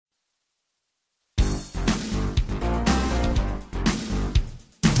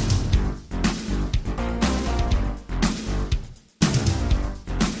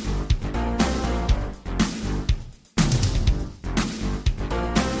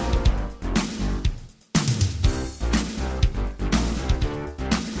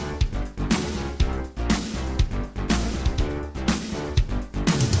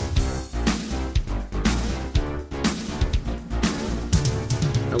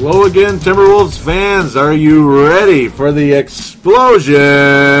Hello again, Timberwolves fans. Are you ready for the explosion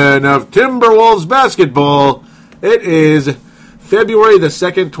of Timberwolves basketball? It is February the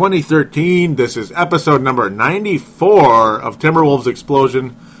 2nd, 2013. This is episode number 94 of Timberwolves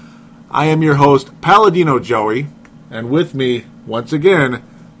Explosion. I am your host, Paladino Joey, and with me, once again,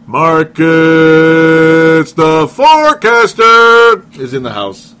 Marcus the Forecaster is in the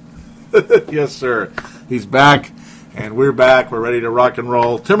house. Yes, sir. He's back. And we're back. We're ready to rock and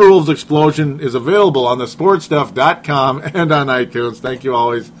roll. Timberwolves Explosion is available on thesportstuff.com and on iTunes. Thank you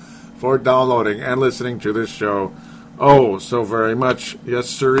always for downloading and listening to this show. Oh, so very much. Yes,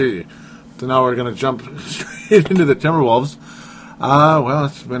 sirree. So now we're going to jump straight into the Timberwolves. Well,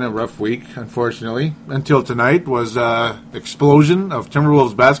 it's been a rough week, unfortunately. Until tonight was explosion of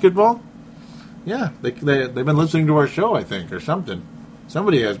Timberwolves basketball. Yeah, they've been listening to our show, I think, or something.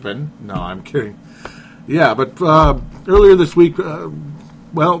 Somebody has been. No, I'm kidding. Yeah, but earlier this week,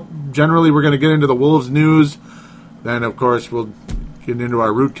 generally we're going to get into the Wolves news. Then, of course, we'll get into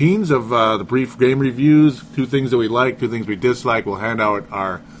our routines of the brief game reviews, two things that we like, two things we dislike. We'll hand out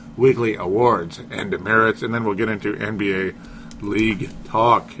our weekly awards and demerits, and then we'll get into NBA League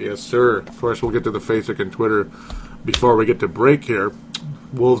talk. Yes, sir. Of course, we'll get to the Facebook and Twitter before we get to break here.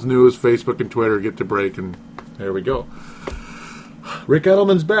 Wolves news, Facebook and Twitter get to break, and there we go. Rick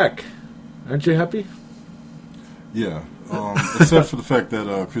Edelman's back. Aren't you happy? Yeah, except for the fact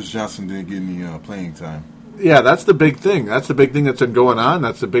that Chris Johnson didn't get any playing time. Yeah, that's the big thing. That's the big thing that's been going on.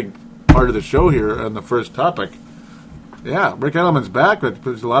 That's the big part of the show here on the first topic. Yeah, Rick Edelman's back, but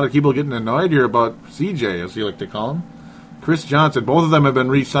there's a lot of people getting annoyed here about CJ, as you like to call him. Chris Johnson, both of them have been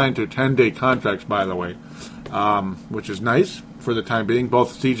re-signed to 10-day contracts, by the way, which is nice for the time being.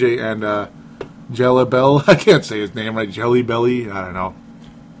 Both CJ and Jellybell, I can't say his name right, Jelly Belly, I don't know.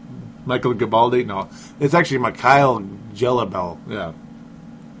 Michael Gabaldi? No. It's actually Mikhail Jellybell. Yeah.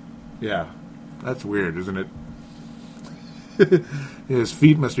 Yeah. That's weird, isn't it? His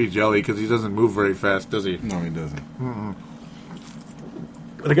feet must be jelly because he doesn't move very fast, does he? No, he doesn't. Mm-mm.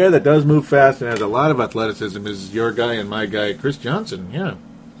 The guy that does move fast and has a lot of athleticism is your guy and my guy, Chris Johnson. Yeah.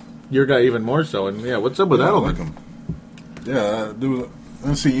 Your guy even more so. And, yeah, what's up with Edelman? I like him. Yeah, I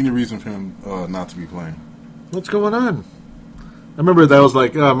don't see any reason for him not to be playing. What's going on? I remember that was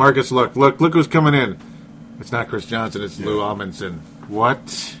like, Marcus, look who's coming in. It's not Chris Johnson, it's Lou Amundsen.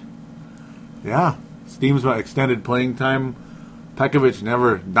 What? Yeah. Steam's extended playing time. Pekovic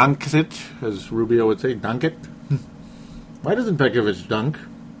never dunks it, as Rubio would say, dunk it. Why doesn't Pekovic dunk?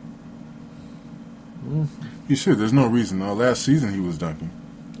 He should. There's no reason. Last season he was dunking.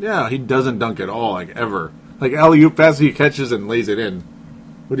 Yeah, he doesn't dunk at all, like ever. Like alley-oop pass, he catches and lays it in.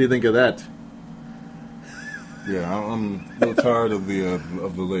 What do you think of that? Yeah, I'm a little tired of the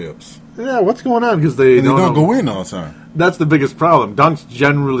layups. Yeah, what's going on? Because they don't go in all the time. That's the biggest problem. Dunks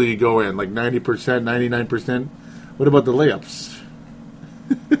generally go in, like 90%, 99%. What about the layups?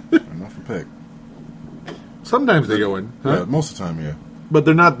 Not for Peck. Sometimes they go in. Huh? Yeah, most of the time, yeah. But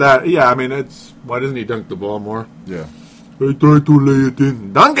they're not that. Yeah, I mean, it's why doesn't he dunk the ball more? Yeah. I try to lay it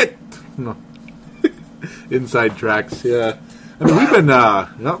in. Dunk it! No. Inside tracks, yeah. I mean, we've been,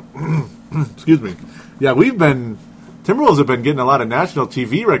 excuse me. Yeah, Timberwolves have been getting a lot of national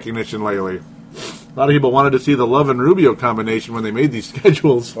TV recognition lately. A lot of people wanted to see the Love and Rubio combination when they made these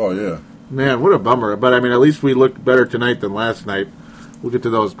schedules. Oh, yeah. Man, what a bummer. But, I mean, at least we looked better tonight than last night. We'll get to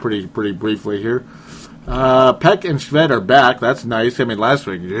those pretty briefly here. Peck and Shved are back. That's nice. I mean, last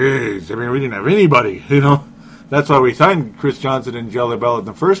week, jeez. I mean, we didn't have anybody, you know. That's why we signed Chris Johnson and Jellybell in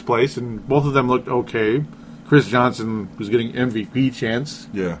the first place, and both of them looked okay. Chris Johnson was getting MVP chance.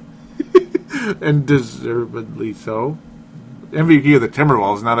 Yeah. And deservedly so. MVP of the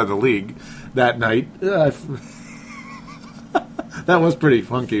Timberwolves, not of the league, that night. That was pretty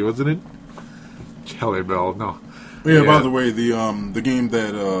funky, wasn't it? Jellybell, no. Yeah, by the way, the game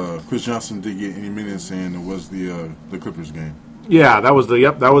that Chris Johnson did get any minutes in was the Clippers game. Yeah, that was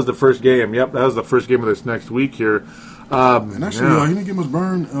the first game. Yep, that was the first game of this next week here. And actually, he didn't get much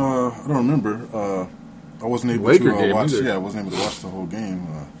burn. I don't remember. I wasn't able to watch. Yeah, I wasn't able to watch the whole game.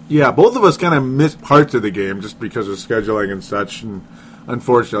 Yeah, both of us kind of missed parts of the game just because of scheduling and such. And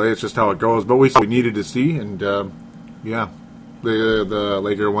unfortunately, it's just how it goes. But we needed to see, and the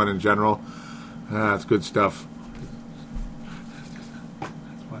Laker one in general. It's good stuff.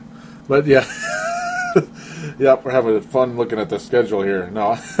 But yeah, yep, we're having fun looking at the schedule here.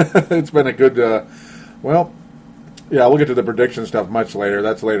 No, it's been a good. We'll get to the prediction stuff much later.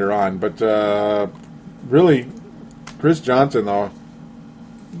 That's later on. But really, Chris Johnson though.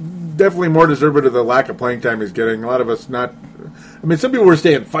 Definitely more deserving of the lack of playing time he's getting. A lot of us not I mean, some people were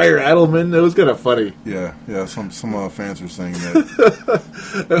saying fire Edelman. It was kind of funny. Yeah. Some fans were saying that.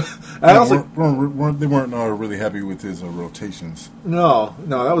 They weren't really happy with his rotations. No,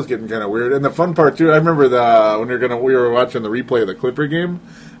 that was getting kind of weird. And the fun part too, I remember when we were watching the replay of the Clipper game,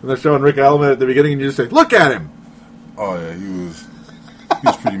 and they're showing Rick Edelman at the beginning, and you just say, "Look at him." Oh yeah, he was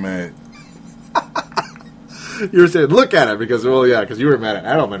pretty mad. You were saying, "Look at him," because you were mad at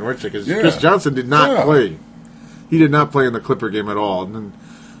Edelman, weren't you? Because Chris Johnson did not play. He did not play in the Clipper game at all. And then,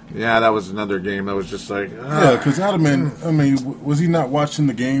 that was another game that was just like... Yeah, because Edelman, I mean, was he not watching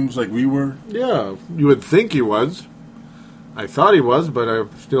the games like we were? Yeah, you would think he was. I thought he was, but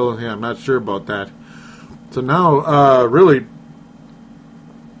I'm not sure about that. So now, really...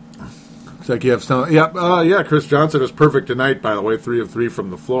 Looks like you have some... Chris Johnson is perfect tonight, by the way. 3 of 3 from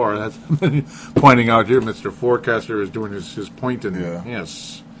the floor. That's pointing out here, Mr. Forecaster is doing his pointing. Yeah.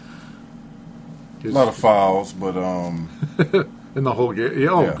 Yes. A lot of fouls, but in the whole game.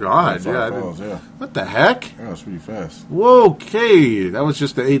 God, fouls, what the heck? Yeah, it's pretty fast. Okay, that was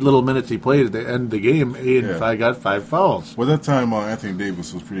just the 8 little minutes he played at the end of the game. I got 5 fouls. Well, that time Anthony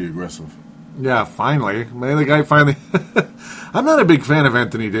Davis was pretty aggressive. Yeah, finally, the guy finally. I'm not a big fan of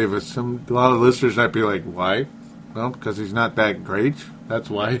Anthony Davis. A lot of listeners might be like, "Why?" Well, because he's not that great. That's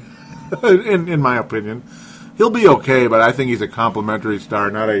why, in my opinion. He'll be okay, but I think he's a complimentary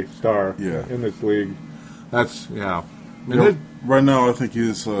star, not a star in this league. That's, I mean, right now, I think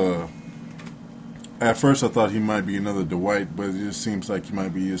he's... at first, I thought he might be another Dwight, but it just seems like he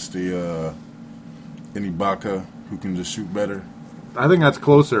might be just an Ibaka who can just shoot better. I think that's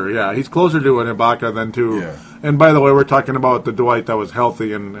closer, He's closer to an Ibaka than to... Yeah. And by the way, we're talking about the Dwight that was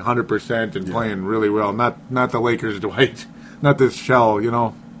healthy and 100% and playing really well, not the Lakers Dwight, not this shell,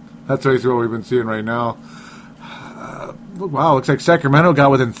 That's basically what we've been seeing right now. Wow, looks like Sacramento got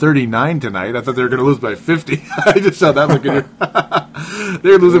within 39 tonight. I thought they were going to lose by 50. I just saw that look at you.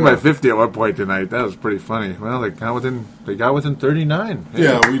 They were losing by 50 at one point tonight. That was pretty funny. Well, they got within 39.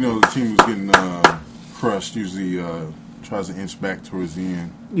 Yeah, we know the team was getting crushed. Usually tries to inch back towards the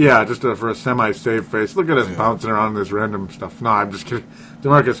end. Yeah, just for a semi-safe face. Look at us bouncing around this random stuff. No, I'm just kidding.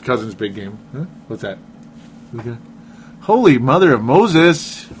 DeMarcus Cousins' big game. Huh? What's that? Okay. Holy mother of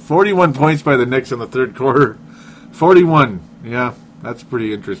Moses. 41 points by the Knicks in the third quarter. 41. Yeah, that's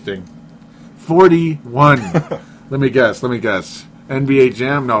pretty interesting. 41. Let me guess. NBA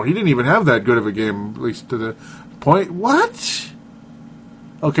Jam? No, he didn't even have that good of a game, at least to the point. What?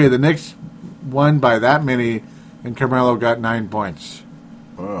 Okay, the Knicks won by that many, and Carmelo got 9 points.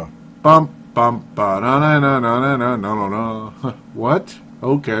 Bump, bump, no. What?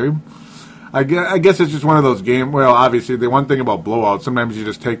 Okay. I guess it's just one of those games. Well, obviously, the one thing about blowouts, sometimes you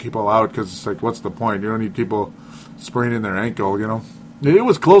just take people out because it's like, what's the point? You don't need people spraining their ankle, It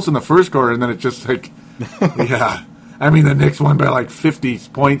was close in the first quarter, and then it's just like, I mean, the Knicks won by like 50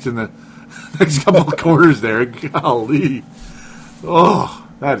 points in the next couple of quarters there. Golly. Oh,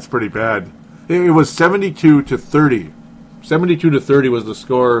 that's pretty bad. It was 72-30. 72-30 was the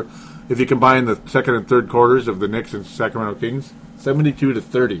score if you combine the second and third quarters of the Knicks and Sacramento Kings.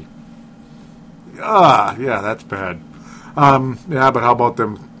 72-30. Yeah, that's bad. But how about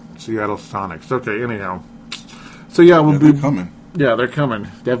them Seattle Sonics? Okay, anyhow. So they're coming. Yeah, they're coming,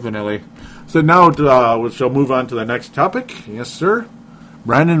 definitely. So now we shall move on to the next topic. Yes, sir.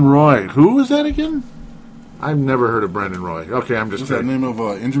 Brandon Roy. Who was that again? I've never heard of Brandon Roy. Okay, I'm just... What's that name of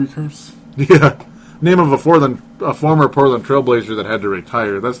injury curse? Yeah. Name of a former Portland Trailblazer that had to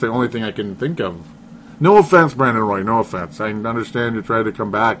retire. That's the only thing I can think of. No offense, Brandon Roy. No offense. I understand you tried to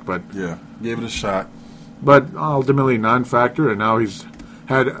come back, but... Yeah, gave it a shot. But ultimately non-factor, and now he's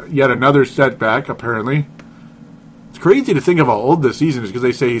had yet another setback, apparently. It's crazy to think of how old this season is, because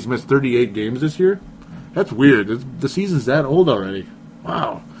they say he's missed 38 games this year. That's weird. The season's that old already.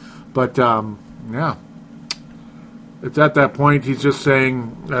 Wow. But, yeah. It's at that point he's just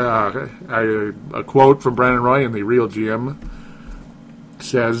saying, a quote from Brandon Roy in the Real GM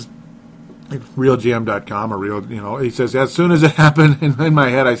says, realgm.com, or real, he says, as soon as it happened in my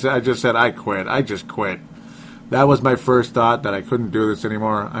head, I just said, I quit. I just quit. That was my first thought, that I couldn't do this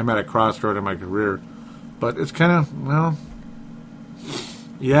anymore. I'm at a crossroad in my career. But it's kind of,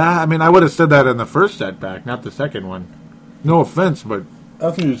 yeah, I mean, I would have said that in the first setback, not the second one. No offense, but... I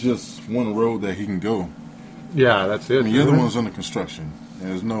think it's just one road that he can go. Yeah, that's it. I mean, the other one's under construction.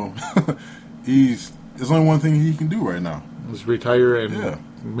 There's no... there's only one thing he can do right now. Is retire and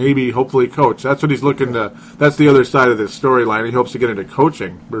maybe, hopefully, coach. That's what he's looking to... That's the other side of this storyline. He hopes to get into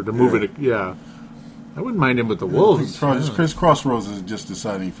coaching, or to move it... Yeah. I wouldn't mind him with the Wolves. Chris Crossroads is just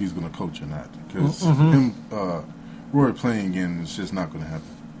deciding if he's going to coach or not. Because Roy playing again is just not going to happen.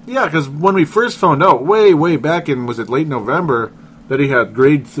 Yeah, because when we first found out, way back in, was it late November, that he had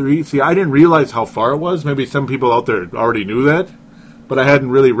grade 3. See, I didn't realize how far it was. Maybe some people out there already knew that, but I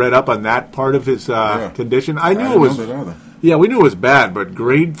hadn't really read up on that part of his condition. I knew it was. Yeah, we knew it was bad, but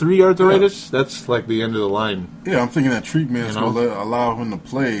grade 3 arthritis, that's like the end of the line. Yeah, I'm thinking that treatment will allow him to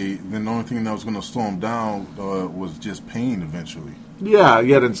play. Then the only thing that was going to slow him down was just pain eventually. Yeah,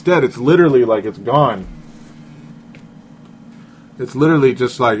 yet instead it's literally like it's gone. It's literally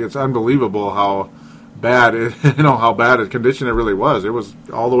just like, it's unbelievable how bad how bad a condition it really was. It was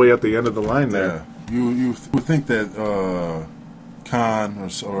all the way at the end of the line there. Yeah, you would think that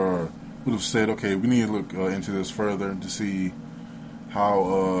Khan or would have said, okay, we need to look into this further to see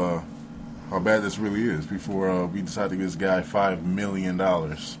how bad this really is before we decide to give this guy $5 million.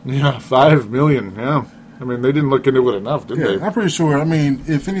 Yeah, $5 million. Yeah, I mean they didn't look into it enough, did they? I'm pretty sure. I mean,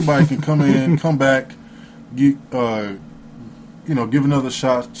 if anybody can come in, come back, give another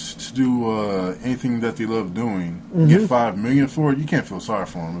shot to do anything that they love doing, get $5 million for it, you can't feel sorry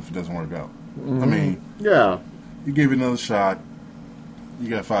for him if it doesn't work out. I mean, yeah, you gave it another shot, you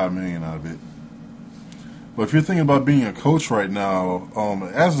got $5 million out of it. But if you're thinking about being a coach right now,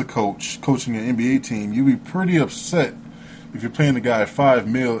 as a coach coaching an NBA team, you'd be pretty upset if you're paying the guy $5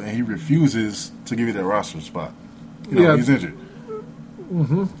 million and he refuses to give you that roster spot. He's injured.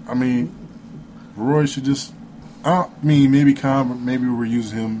 I mean, Roy should just. Maybe we're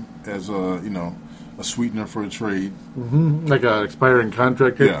using him as a sweetener for a trade, like an expiring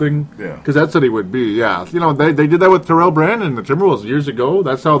contract type thing. Yeah, because that's what he would be. Yeah, they did that with Terrell Brandon and the Timberwolves years ago.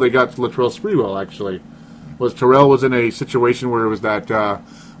 That's how they got Latrell Sprewell. Actually, Terrell was in a situation where it was that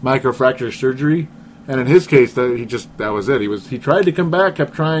microfracture surgery, and in his case, that was it. He tried to come back,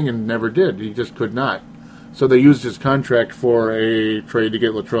 kept trying, and never did. He just could not. So they used his contract for a trade to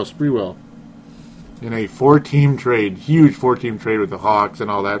get Latrell Sprewell. In a 4-team trade, huge 4-team trade with the Hawks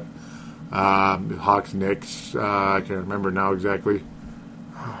and all that. Hawks, Knicks, I can't remember now exactly.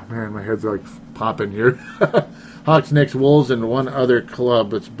 Oh, man, my head's like popping here. Hawks, Knicks, Wolves, and one other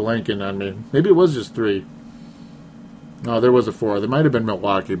club that's blanking on me. Maybe it was just 3. No, there was a 4. There might have been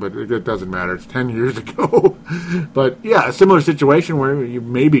Milwaukee, but it doesn't matter. It's 10 years ago. But, yeah, a similar situation where you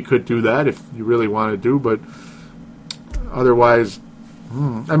maybe could do that if you really wanted to, but otherwise...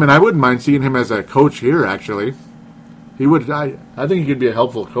 I mean, I wouldn't mind seeing him as a coach here, actually. He would. I think he could be a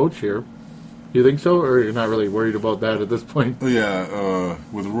helpful coach here. You think so, or you're not really worried about that at this point? Oh, yeah,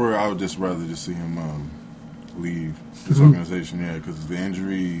 with Roy, I would just rather just see him leave this organization, because the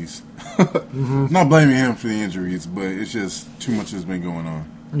injuries. Not blaming him for the injuries, but it's just too much has been going on.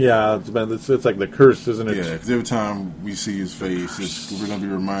 Yeah, it's like the curse, isn't it? Yeah, because every time we see his face, we're going to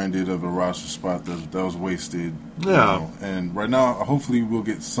be reminded of a roster spot that was wasted. Yeah. And right now, hopefully we'll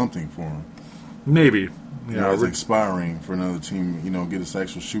get something for him. Maybe. Yeah, it's expiring for another team, get us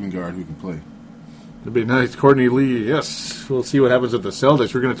actual shooting guard who can play. It'd be nice. Courtney Lee, yes. We'll see what happens with the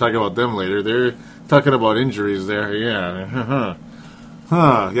Celtics. We're going to talk about them later. They're talking about injuries there. Yeah.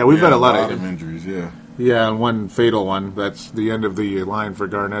 Yeah, we've had a lot of injuries, yeah. Yeah, and one fatal one. That's the end of the line for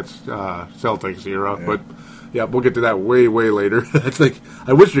Garnett's Celtics era. Yeah. But, yeah, we'll get to that way, way later.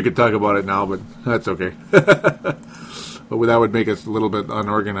 I wish we could talk about it now, but that's okay. But that would make us a little bit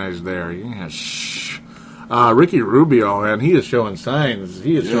unorganized there. Yeah, shh. Ricky Rubio, man, he is showing signs.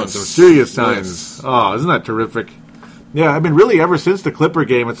 He is showing some serious signs. Yes. Oh, isn't that terrific? Yeah, I mean, really, ever since the Clipper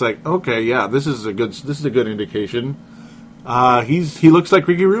game, it's like, okay, yeah, this is a good indication. He looks like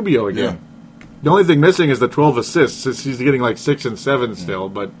Ricky Rubio again. Yeah. The only thing missing is the 12 assists. He's getting like 6 and 7 still,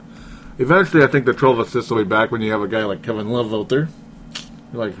 but eventually I think the 12 assists will be back when you have a guy like Kevin Love out there.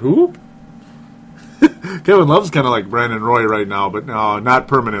 You're like, who? Kevin Love's kind of like Brandon Roy right now, but no, not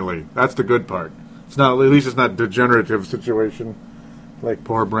permanently. That's the good part. It's not, at least it's not a degenerative situation like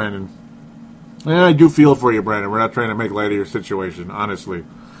poor Brandon. And I do feel for you, Brandon. We're not trying to make light of your situation, honestly.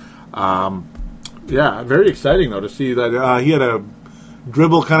 Yeah, very exciting, though, to see that he had a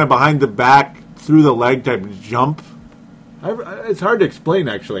dribble kind of behind the back, through the leg type jump. It's hard to explain,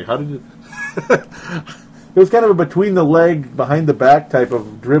 actually. How did it... It was kind of a between the leg, behind the back type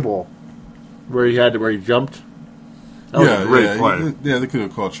of dribble where he jumped. That was a great play. Yeah, they could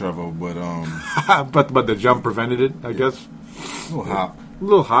have called Trevo, but... but the jump prevented it, I guess. A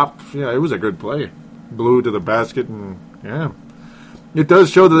little hop. Yeah, it was a good play. Blew to the basket, and yeah. It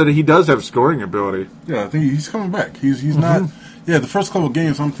does show that he does have scoring ability. Yeah, I think he's coming back. He's not... Yeah, the first couple of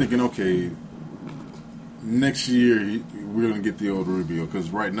games, I'm thinking, okay, next year we're going to get the old Rubio,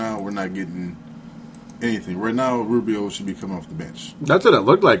 because right now we're not getting anything. Right now, Rubio should be coming off the bench. That's what it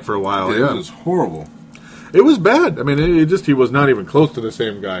looked like for a while, yeah. It was horrible. It was bad. I mean, he was not even close to the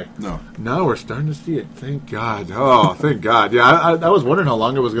same guy. No. Now we're starting to see it. Thank God. Oh, thank God. Yeah, I was wondering how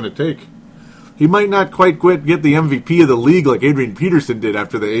long it was going to take. He might not quite get the MVP of the league like Adrian Peterson did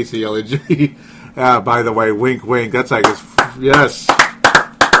after the ACL injury. By the way, wink, wink. That's like yes,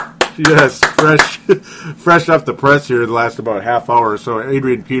 fresh off the press here. The last about half hour or so.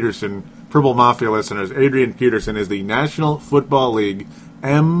 Adrian Peterson, Purple Mafia listeners. Adrian Peterson is the National Football League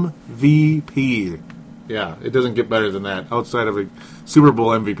MVP. Yeah, it doesn't get better than that outside of a Super Bowl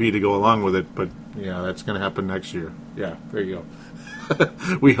MVP to go along with it. But yeah, that's going to happen next year. Yeah, there you go.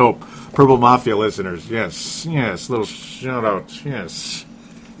 We hope. Purple Mafia listeners, yes, little shout out, yes.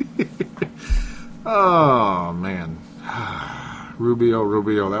 Oh, man.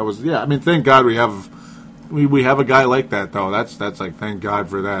 Rubio, that was, yeah, I mean, thank God we have a guy like that, though. That's like, thank God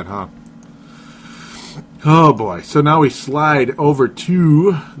for that, huh? Oh, boy. So now we slide over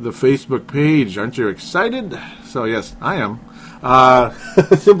to the Facebook page. Aren't you excited? So, yes, I am.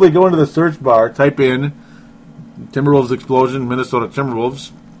 Simply go into the search bar, type in Timberwolves Explosion, Minnesota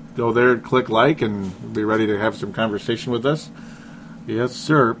Timberwolves. Go there, click like, and be ready to have some conversation with us. Yes,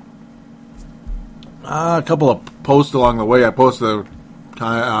 sir. A couple of posts along the way. I posted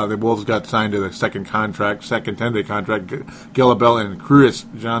the Wolves got signed to the second 10-day contract. Gillabell and Chris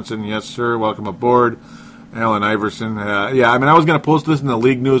Johnson, yes, sir. Welcome aboard. Allen Iverson. Yeah, I mean, I was going to post this in the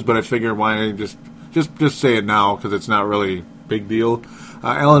league news, but I figured why just say it now because it's not really a big deal.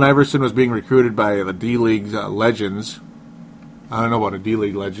 Allen Iverson was being recruited by the D-League's legends. I don't know about a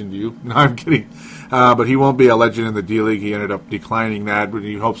D-League legend, do you? No, I'm kidding. But he won't be a legend in the D-League. He ended up declining that, but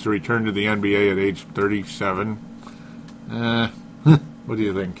he hopes to return to the NBA at age 37. What do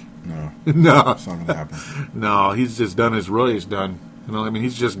you think? No. No. It's not going to happen. No, he's just done as Roy's done. You know, I mean,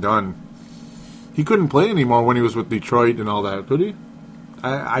 he's just done. He couldn't play anymore when he was with Detroit and all that, could he?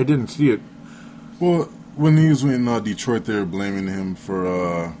 I didn't see it. Well, when he was in Detroit, they were blaming him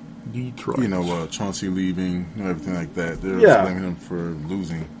for, Detroit. You know, Chauncey leaving and everything like that. They were blaming him for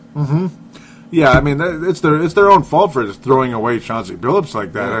losing. Mm-hmm. Yeah, I mean, it's their own fault for just throwing away Chauncey Billups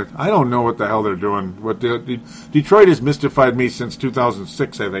like that. Yeah. I don't know what the hell they're doing. Detroit has mystified me since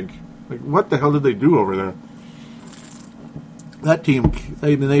 2006, I think. Like, what the hell did they do over there? That team,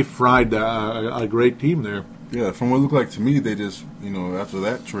 they fried a great team there. Yeah, from what it looked like to me, they just, after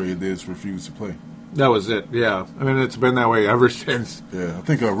that trade, they just refused to play. That was it, yeah. I mean, it's been that way ever since. Yeah, I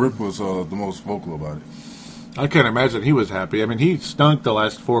think Rip was the most vocal about it. I can't imagine he was happy. I mean, he stunk the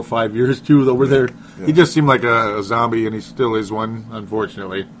last 4 or 5 years, too, over there. Yeah. He just seemed like a zombie, and he still is one,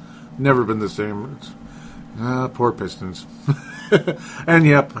 unfortunately. Never been the same. Poor Pistons. And,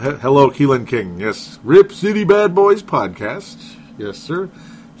 yep, hello, Keelan King. Yes, Rip City Bad Boys podcast. Yes, sir.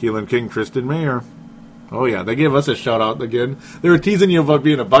 Keelan King, Tristan Mayer. Oh, yeah, they gave us a shout-out again. They were teasing you about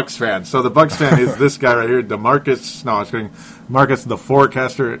being a Bucks fan. So the Bucks fan is this guy right here, Marcus, the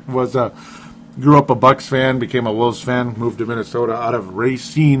forecaster, grew up a Bucks fan, became a Wolves fan, moved to Minnesota out of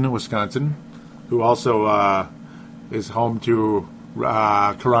Racine, Wisconsin, who also is home to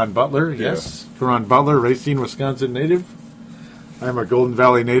Caron Butler. Yes, yeah. Caron Butler, Racine, Wisconsin native. I'm a Golden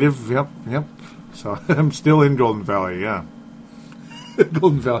Valley native. Yep. So I'm still in Golden Valley, yeah.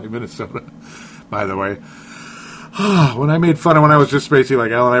 Golden Valley, Minnesota. By the way, when I made fun of when I was just basically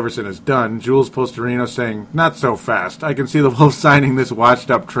like Allen Iverson is done, Jules Posterino saying, not so fast. I can see the Wolves signing this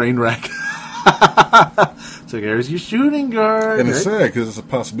washed-up train wreck. It's like, there's your shooting guard. And it's sad because it's a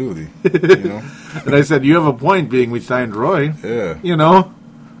possibility, And I said, you have a point being we signed Roy. Yeah.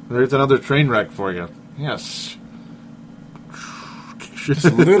 There's another train wreck for you. Yes. Just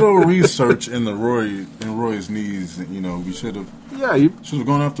a little research in Roy's knees. We should have. Yeah, you should have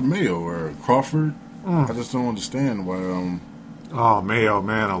gone after Mayo or Crawford. I just don't understand why. Oh, Mayo,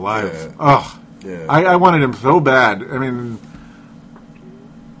 man, alive. Yeah. Oh, yeah. I wanted him so bad. I mean,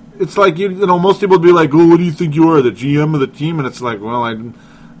 it's like most people would be like, "Oh, what do you think you are, the GM of the team?" And it's like, well, I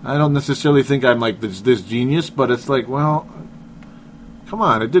don't necessarily think I'm like this genius, but it's like, well, come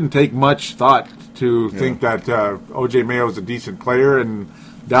on, it didn't take much thought to think that O.J. Mayo is a decent player, and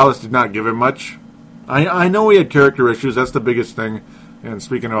Dallas did not give him much. I know he had character issues. That's the biggest thing. And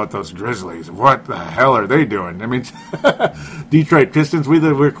speaking about those Grizzlies, what the hell are they doing? I mean, Detroit Pistons,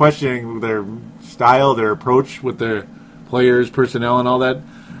 we're questioning their style, their approach with their players, personnel, and all that.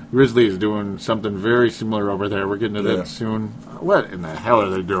 Grizzlies doing something very similar over there. We're getting to that soon. What in the hell are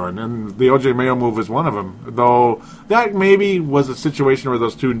they doing? And the O.J. Mayo move is one of them. Though that maybe was a situation where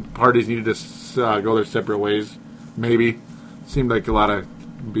those two parties needed to go their separate ways. Maybe. Seemed like a lot of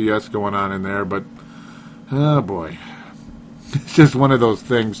BS going on in there, but oh boy. It's just one of those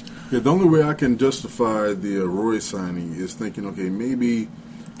things. Yeah, the only way I can justify the Roy signing is thinking, okay, maybe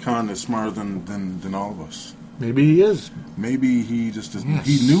Khan is smarter than all of us. Maybe he is. Maybe he just doesn't. Yes.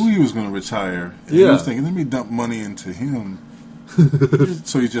 He knew he was going to retire. And he was thinking, let me dump money into him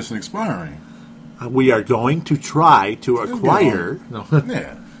so he's just an expiring. We are going to try to acquire. No.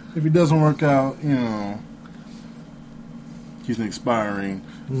 Yeah. If it doesn't work out, he's expiring.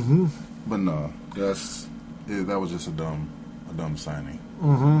 Mm-hmm. But no, that was just a dumb signing.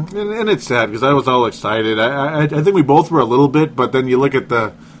 Mm-hmm. And it's sad because I was all excited. I think we both were a little bit, but then you look at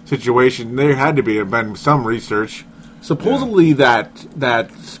the situation. There had to have been some research. Supposedly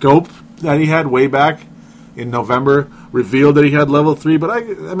that scope that he had way back in November revealed that he had level 3, but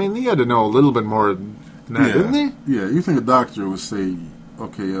I mean he had to know a little bit more than that, didn't he? Yeah, you think a doctor would say,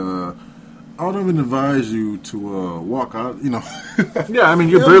 okay, I don't even advise you to walk out, Yeah, I mean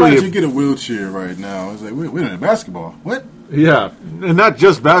you're barely... You get a wheelchair right now. It's like, wait a minute, basketball? What? Yeah, and not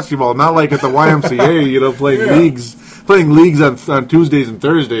just basketball, not like at the YMCA, playing leagues on Tuesdays and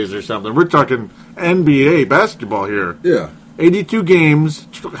Thursdays or something. We're talking NBA basketball here. Yeah. 82 games,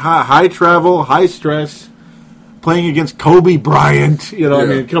 high travel, high stress, playing against Kobe Bryant. I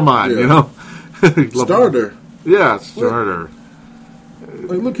mean, come on, Starter. Yeah, starter.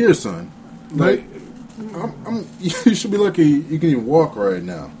 Like, look here, son. Like, you should be lucky you can even walk right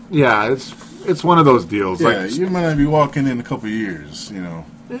now. Yeah, it's one of those deals. Yeah, you might not be walking in a couple of years, Yeah.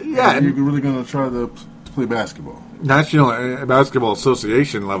 You're really going to try to play basketball. National Basketball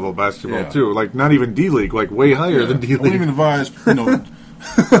Association level basketball, too. Like, not even D-League, like way higher than D-League. I wouldn't even advise,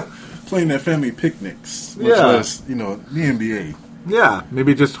 playing at family picnics, much less, the NBA. Yeah,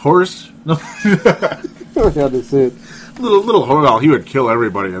 maybe just horse. No. That's it. Little well, he would kill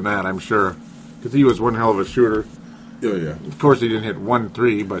everybody in that, I'm sure. Because he was one hell of a shooter. Oh, yeah. Of course, he didn't hit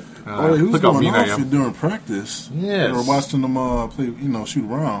 1-3, but look how mean I am. During practice. Yes. Or watching them play, shoot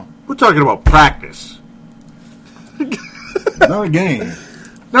around. We're talking about practice. Not a game.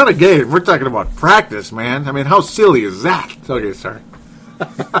 Not a game. We're talking about practice, man. I mean, how silly is that? Okay, sorry.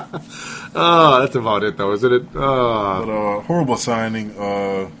 Oh, that's about it, though, isn't it? But horrible signing.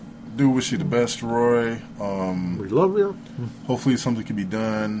 Do wish you the best, Roy. We love you. Hopefully something can be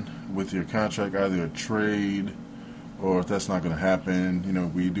done with your contract, either a trade, or if that's not going to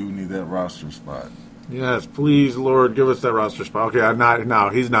happen, we do need that roster spot. Yes, please, Lord, give us that roster spot. Okay, no,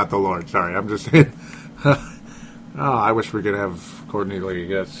 he's not the Lord. Sorry, I'm just saying. I wish we could have Courtney Lee, I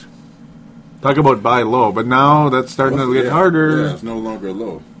guess. Talk about buy low, but now that's starting to get harder. Yeah, it's no longer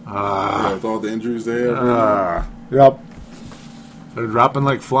low. With all the injuries there. Yep. They're dropping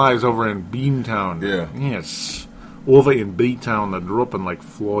like flies over in Beantown. Yeah. Yes. Over in Beantown, they're dropping like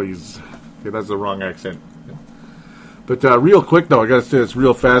flies. Okay, that's the wrong accent. But real quick, though, I got to say this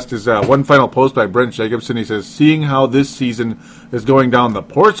real fast, is one final post by Brent Jacobson. He says, seeing how this season is going down the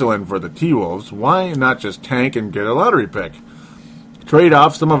porcelain for the T-Wolves, why not just tank and get a lottery pick? Trade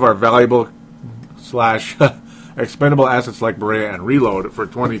off some of our valuable / expendable assets like Berea and Reload for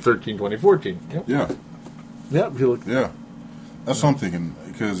 2013-2014. Yep. Yeah. Yep. Yeah. That's what I'm thinking,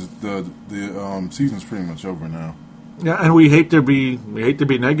 because the season's pretty much over now. Yeah, and we hate to be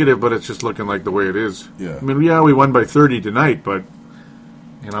negative, but it's just looking like the way it is. Yeah. I mean, we won by 30 tonight, but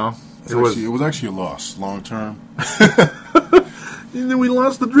it was actually a loss long term. And then we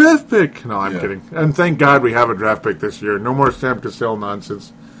lost the draft pick. No, I'm kidding. And thank God we have a draft pick this year. No more Sam Cassell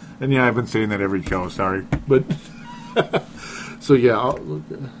nonsense. And I've been saying that every show. Sorry, but so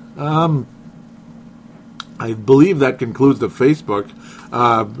I believe that concludes the Facebook.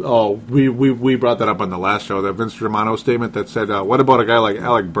 We brought that up on the last show, that Vince Germano statement that said, what about a guy like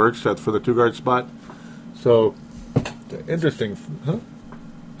Alec Burks that's for the 2-guard spot? So, interesting. Huh?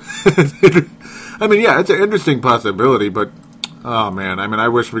 I mean, yeah, it's an interesting possibility, but, oh, man, I mean, I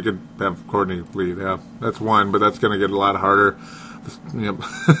wish we could have Courtney Lee. Yeah, that's one, but that's going to get a lot harder.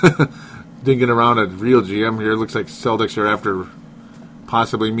 Dinking around at Real GM here, looks like Celtics are after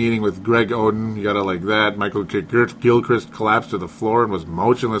possibly meeting with Greg Oden. You got to like that. Michael Gilchrist collapsed to the floor and was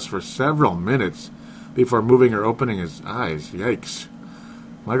motionless for several minutes before moving or opening his eyes. Yikes.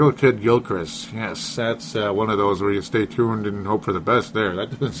 Michael Gilchrist. Yes, that's one of those where you stay tuned and hope for the best there.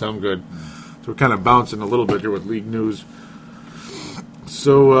 That doesn't sound good. So we're kind of bouncing a little bit here with league news.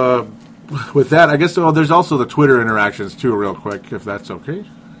 So with that, I guess there's also the Twitter interactions too, real quick, if that's okay.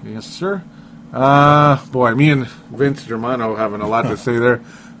 Yes, sir. Boy, me and Vince Germano having a lot to say there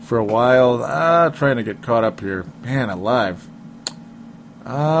for a while. Trying to get caught up here. Man, alive.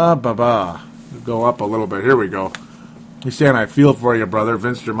 Go up a little bit. Here we go. He's saying, I feel for you, brother.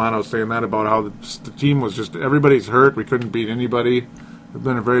 Vince Germano saying that about how the team was just, everybody's hurt. We couldn't beat anybody. It's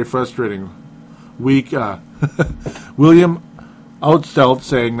been a very frustrating week. William Outstelt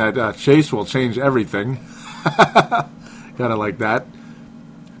saying that Chase will change everything. Gotta like that.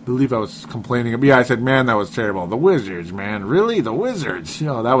 I believe I was complaining. Yeah, I said, man, that was terrible. The Wizards, man. Really? The Wizards?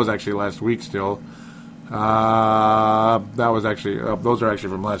 That was actually last week still. That was actually, those are actually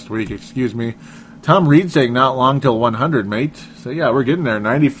from last week. Excuse me. Tom Reed saying not long till 100, mate. So, yeah, we're getting there.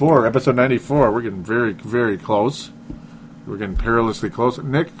 94, episode 94. We're getting very, very close. We're getting perilously close.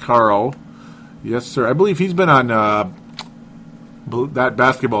 Nick Caro. Yes, sir. I believe he's been on that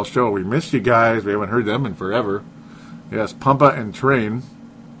basketball show. We missed you guys. We haven't heard them in forever. Yes, Pumpa and Train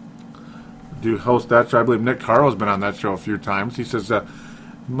do host that show. I believe Nick Caro's been on that show a few times. He says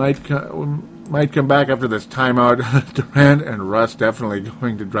might come back after this timeout. Durant and Russ definitely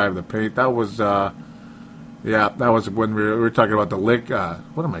going to drive the paint. That was that was when we were talking about the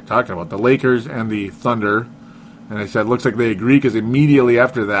what am I talking about? The Lakers and the Thunder. And I said, looks like they agree, because immediately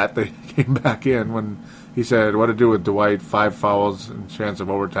after that, they came back in when he said, what to do with Dwight, 5 fouls and chance of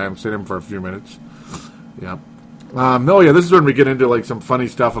overtime, sit him for a few minutes. Yeah. This is when we get into like some funny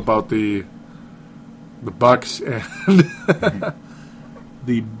stuff about the Bucks and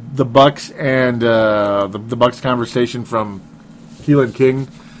the Bucks and the Bucks conversation from Keelan King.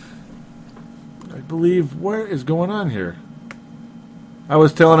 I believe, where is going on here? I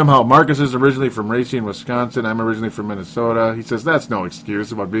was telling him how Marcus is originally from Racine, Wisconsin. I'm originally from Minnesota. He says that's no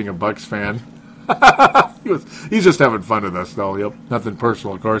excuse about being a Bucks fan. He's just having fun with us, though. Yep, nothing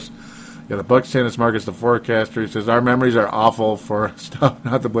personal, of course. Yeah, the Bucks sent us Marcus the forecaster. He says our memories are awful for stuff,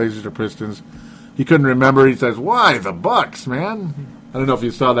 not the Blazers or Pistons. He couldn't remember. He says, "Why the Bucks, man?" I don't know if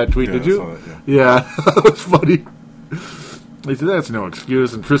you saw that tweet. Did you? I saw that, yeah, that was funny. He said that's no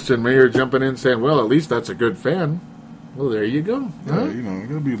excuse. And Tristan Mayer jumping in saying, "Well, at least that's a good fan." Well, there you go. Yeah, huh? You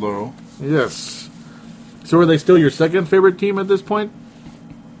gotta be loyal. Yes. So are they still your second favorite team at this point?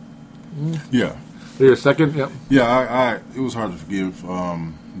 Yeah. They're your second? Yep. Yeah, it was hard to forgive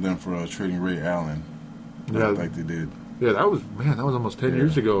them for trading Ray Allen like they did. Yeah, that was almost 10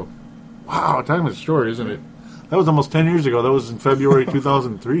 years ago. Wow, time is short, isn't it? That was almost 10 years ago. That was in February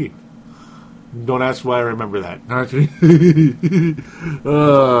 2003. Don't ask why I remember that. No, I'm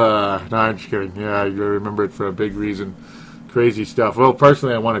just kidding. Yeah, I remember it for a big reason. Crazy stuff. Well,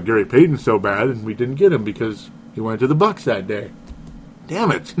 personally, I wanted Gary Payton so bad, and we didn't get him because he went to the Bucks that day.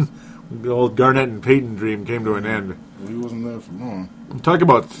 Damn it. The old Garnett and Payton dream came to an end. Well, he wasn't there for long. Talk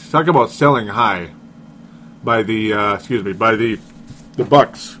about selling high by the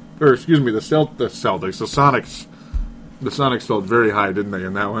Bucks. Or, the Celtics, the Sonics. The Sonics sold very high, didn't they,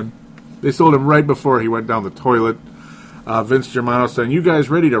 in that one? They sold him right before he went down the toilet. Vince Germano saying, "You guys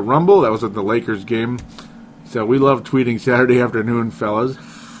ready to rumble?" That was at the Lakers game. So we love tweeting Saturday afternoon, fellas.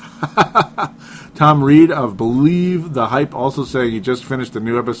 Tom Reed of Believe the Hype also saying he just finished the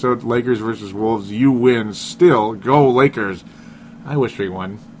new episode, Lakers versus Wolves. You win. Still, go Lakers. I wish we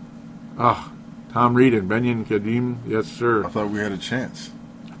won. Oh, Tom Reed and Benyon Kadim. Yes, sir. I thought we had a chance.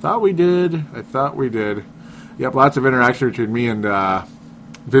 I thought we did. Yep, lots of interaction between me and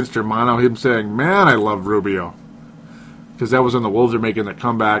Vince Germano, him saying, "Man, I love Rubio." Because that was when the Wolves are making the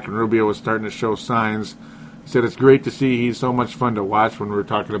comeback and Rubio was starting to show signs. He said it's great to see. He's so much fun to watch when we were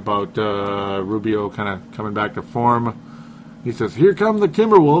talking about Rubio kind of coming back to form. He says, "Here come the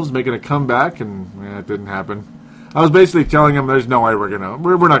Timberwolves making a comeback," and it didn't happen. I was basically telling him there's no way we're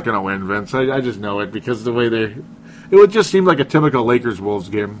not gonna win, Vince. I just know it because the way it would just seem like a typical Lakers-Wolves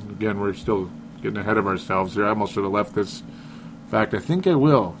game. Again, we're still getting ahead of ourselves here. I almost should have left this. In fact, I think I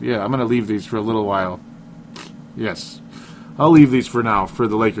will. Yeah, I'm going to leave these for a little while. Yes. I'll leave these for now, for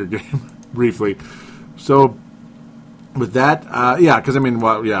the Laker game, briefly. So, with that, because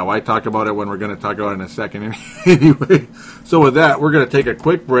why talk about it when we're going to talk about it in a second anyway? So with that, we're going to take a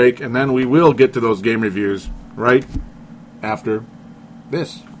quick break, and then we will get to those game reviews right after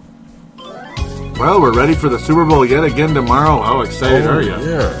this. Well, we're ready for the Super Bowl yet again tomorrow. How excited are you?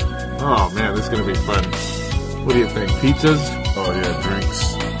 Yeah. Oh, man, this is going to be fun. What do you think? Pizzas? Oh, yeah,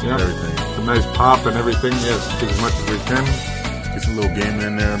 drinks, everything. Some nice pop and everything. Yes, get as much as we can. Get some little game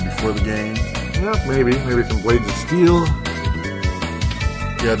in there before the game. Yeah, maybe some Blades of Steel.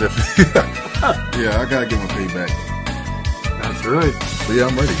 Yeah, definitely. Yeah, I got to get my payback. That's right. But yeah,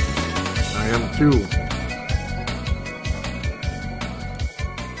 I'm ready. I am too.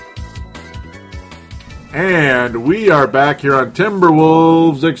 And we are back here on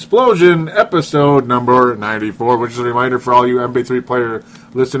Timberwolves Explosion, episode number 94, which is a reminder for all you MP3 player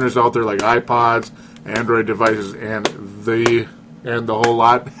listeners out there, like iPods, Android devices, and the whole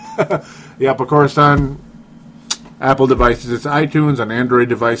lot. Yep, of course, on Apple devices, it's iTunes. On Android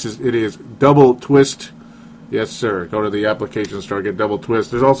devices, it is Double Twist. Yes, sir. Go to the application store, get Double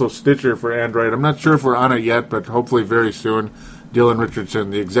Twist. There's also Stitcher for Android. I'm not sure if we're on it yet, but hopefully very soon. Dylan Richardson,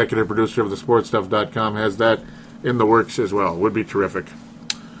 the executive producer of thesportstuff.com, has that in the works as well. Would be terrific.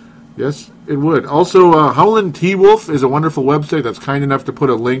 Yes, it would. Also, Howlin' T-Wolf is a wonderful website that's kind enough to put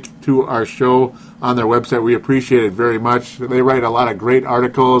a link to our show on their website. We appreciate it very much. They write a lot of great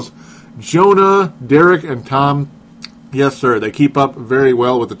articles Jonah, Derek, and Tom. Yes, sir. They keep up very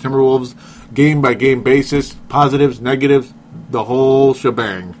well with the Timberwolves, game-by-game basis, positives, negatives, the whole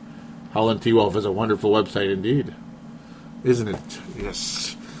shebang. Holland T. Wolf is a wonderful website indeed. Isn't it?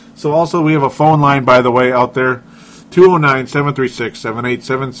 Yes. So also we have a phone line, by the way, out there.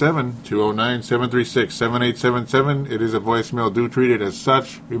 209-736-7877. 209-736-7877. It is a voicemail. Do treat it as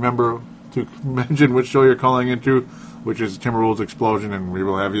such. Remember to mention which show you're calling into, which is Timberwolves Explosion, and we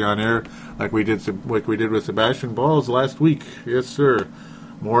will have you on air like we did with Sebastian Balls last week. Yes, sir.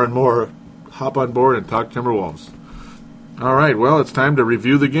 More and more. Hop on board and talk Timberwolves. All right, well, it's time to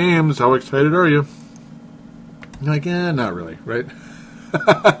review the games. How excited are you? Like, not really, right?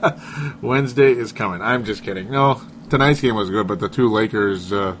 Wednesday is coming. I'm just kidding. No, tonight's game was good, but the two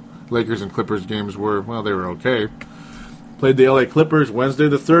Lakers and Clippers games were, well, they were okay. Played the LA Clippers Wednesday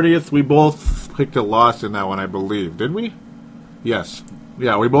the 30th. We both picked a loss in that one, I believe. Did we? Yes.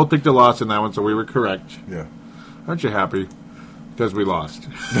 Yeah, we both picked a loss in that one, so we were correct. Yeah. Aren't you happy? Because we lost.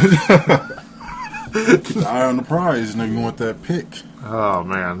 The eye on the prize, and you want that pick. Oh,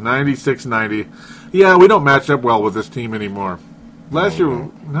 man. 96-90. Yeah, we don't match up well with this team anymore. Last year we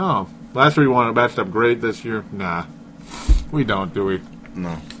matched up great. This year, nah. We don't, do we?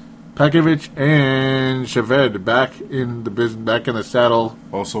 No. Pekovic and Shaved back in the saddle.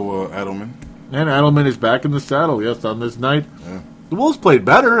 Also, Adelman. And Adelman is back in the saddle, yes, on this night. Yeah. The Wolves played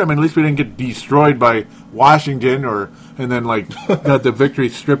better. I mean, at least we didn't get destroyed by Washington and then got the victory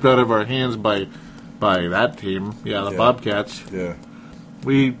stripped out of our hands by that team. Yeah, the Bobcats. Yeah.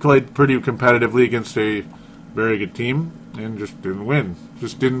 We played pretty competitively against a very good team and just didn't win.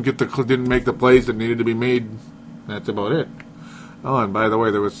 Just didn't make the plays that needed to be made. That's about it. Oh, and by the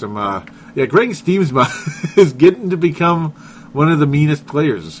way, there was some Greg Steamsma is getting to become one of the meanest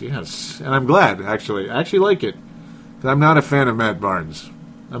players. Yes, and I'm glad, actually. I actually like it. I'm not a fan of Matt Barnes.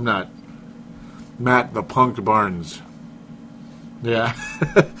 I'm not. Matt the Punk Barnes. Yeah.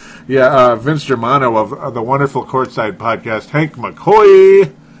 Vince Germano of the wonderful Courtside podcast, Hank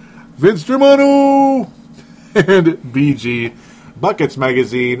McCoy, Vince Germano, and BG, Buckets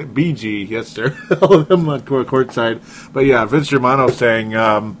Magazine, BG, yes, sir. All of them on Courtside. But yeah, Vince Germano saying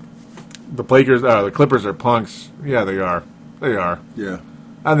the Clippers are punks. Yeah, they are. They are. Yeah.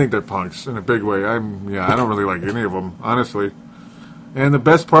 I think they're punks in a big way. I don't really like any of them, honestly. And the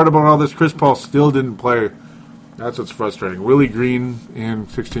best part about all this, Chris Paul still didn't play. That's what's frustrating. Willie Green in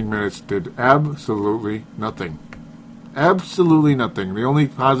 16 minutes did absolutely nothing. Absolutely nothing. The only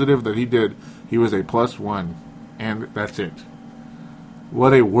positive that he did, he was a +1. And that's it.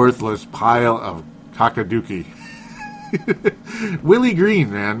 What a worthless pile of cockadookey. Willie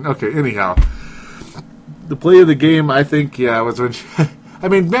Green, man. Okay, anyhow. The play of the game, I think, was when...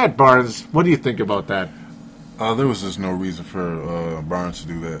 Matt Barnes, what do you think about that? There was just no reason for Barnes to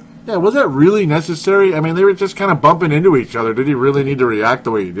do that. Yeah, was that really necessary? They were just kind of bumping into each other. Did he really need to react the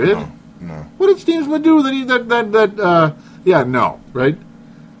way he did? No. What did Steamsma do no, right?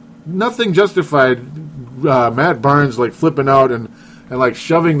 Nothing justified Matt Barnes, flipping out and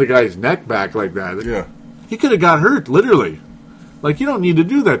shoving the guy's neck back like that. Yeah. He could have got hurt, literally. You don't need to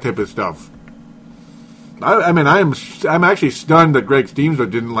do that type of stuff. I'm actually stunned that Greg Steamsma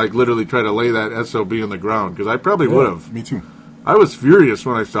didn't literally try to lay that SOB on the ground, because I probably would have. Me too. I was furious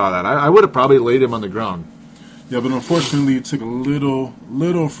when I saw that. I would have probably laid him on the ground. Yeah, but unfortunately, it took a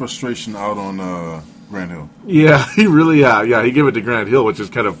little frustration out on Grant Hill. Yeah, he really, he gave it to Grant Hill, which is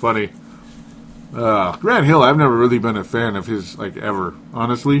kind of funny. Grant Hill, I've never really been a fan of his, ever,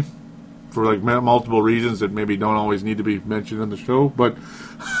 honestly, for multiple reasons that maybe don't always need to be mentioned on the show, but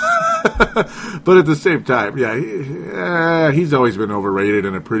but at the same time, he's always been overrated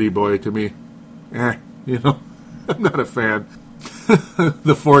and a pretty boy to me. I'm not a fan.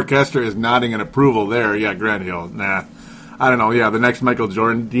 The forecaster is nodding in approval there. Yeah, Grant Hill. Nah. I don't know. Yeah, the next Michael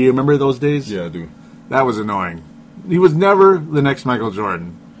Jordan. Do you remember those days? Yeah, I do. That was annoying. He was never the next Michael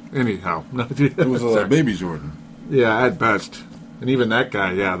Jordan. Anyhow. It was a baby Jordan. Yeah, at best. And even that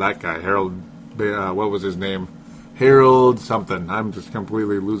guy, Harold, what was his name? Harold something. I'm just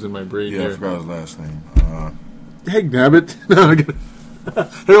completely losing my brain here. I forgot his last name. Heck, nabbit.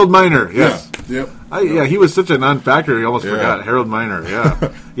 Harold Miner, yes. Yeah. Yep. He was such a non-factor, he almost forgot. Harold Miner,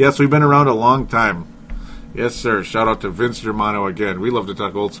 yeah. Yes, we've been around a long time. Yes, sir. Shout out to Vince Germano again. We love to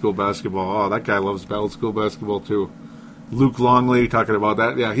talk old school basketball. Oh, that guy loves old school basketball, too. Luke Longley, talking about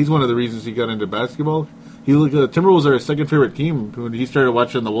that. Yeah, he's one of the reasons he got into basketball. The Timberwolves are his second favorite team when he started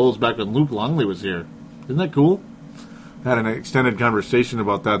watching the Wolves back when Luke Longley was here. Isn't that cool? Had an extended conversation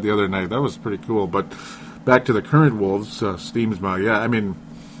about that the other night. That was pretty cool. But back to the current Wolves, Steamsma.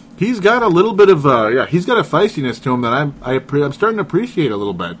 He's got a little bit of he's got a feistiness to him that I'm starting to appreciate a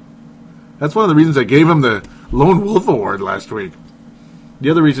little bit. That's one of the reasons I gave him the Lone Wolf Award last week.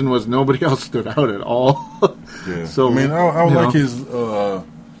 The other reason was nobody else stood out at all. Yeah. So I mean, I would like his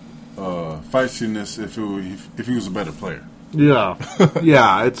feistiness if he was a better player. Yeah.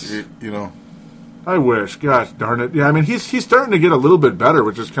 Yeah, it's... I wish. Gosh darn it. Yeah, I mean, he's starting to get a little bit better,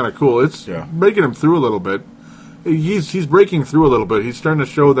 which is kind of cool. It's making him through a little bit. He's breaking through a little bit. He's starting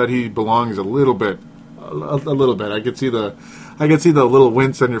to show that he belongs a little bit. A little bit. I could see the little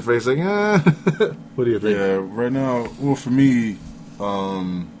wince on your face, like, What do you think? Yeah, right now, well, for me,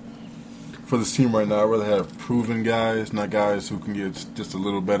 for this team right now, I'd rather have proven guys, not guys who can get just a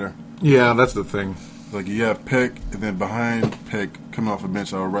little better. Yeah, that's the thing. Like, you have Peck, and then behind Peck, coming off the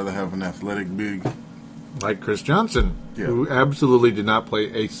bench, I would rather have an athletic big. Like Chris Johnson, who absolutely did not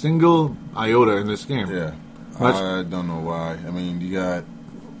play a single iota in this game. Yeah. I don't know why. I mean, you got...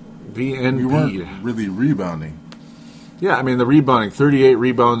 VNP. You weren't really rebounding. Yeah, I mean, the rebounding, 38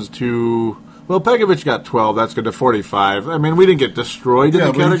 rebounds to... Well, Pekovic got 12. That's good to 45. I mean, we didn't get destroyed in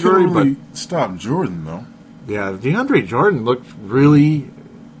the category, but stop Jordan, though. Yeah, DeAndre Jordan looked really...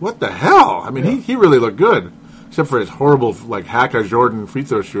 What the hell? I mean, he really looked good. Except for his horrible, like, Haka Jordan free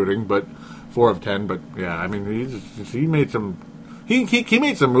throw shooting, but 4 of 10. But, yeah, I mean, he made some... He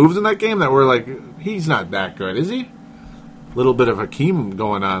made some moves in that game that were like, he's not that good, is he? Little bit of Hakeem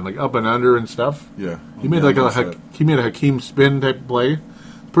going on, like up and under and stuff. Yeah, he made he made a Hakeem spin type play,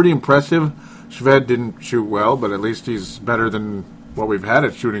 pretty impressive. Shved didn't shoot well, but at least he's better than what we've had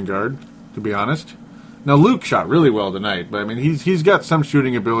at shooting guard, to be honest. Now Luke shot really well tonight, but I mean he's got some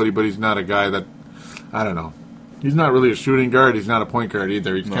shooting ability, but he's not a guy that I don't know. He's not really a shooting guard. He's not a point guard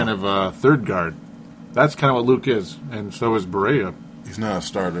either. He's kind of a third guard. That's kind of what Luke is, and so is Berea. He's not a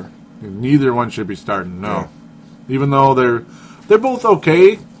starter. Neither one should be starting. No. Even though they're both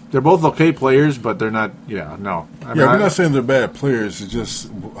okay. They're both okay players, but they're not, no. We're not saying they're bad players. It's just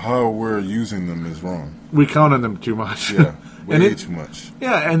how we're using them is wrong. We count on them too much. Yeah, way too much.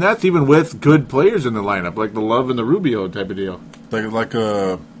 Yeah, and that's even with good players in the lineup, like the Love and the Rubio type of deal. Like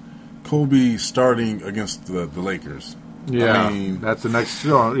Kobe starting against the Lakers. Yeah, I mean, that's the next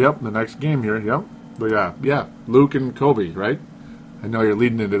show. Yep, the next game here. Yep. But yeah, Luke and Kobe, right? I know you're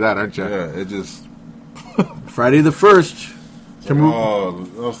leading into that, aren't you? Yeah, it just... Friday the 1st. I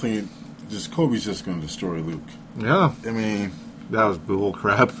was thinking, Kobe's just going to destroy Luke. Yeah. I mean... That was bull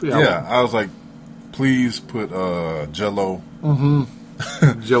crap. Yeah, I was like, please put Jello.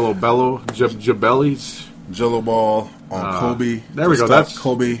 Mm-hmm. Jello Bello. Jabellis. Jello Ball on Kobe. There we go. That's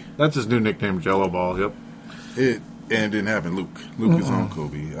Kobe. That's his new nickname, Jello Ball. Yep. It didn't happen. Luke is on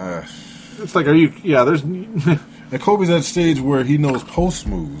Kobe. It's like, there's... And Kobe's at a stage where he knows post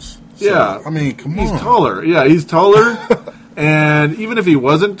moves. So, I mean, come on. He's taller. Yeah, he's taller. And even if he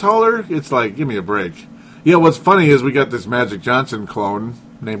wasn't taller, it's like, give me a break. Yeah, what's funny is we got this Magic Johnson clone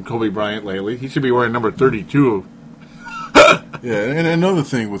named Kobe Bryant lately. He should be wearing number 32. Yeah, and another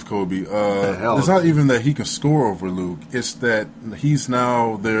thing with Kobe, it's not even that he can score over Luke. It's that he's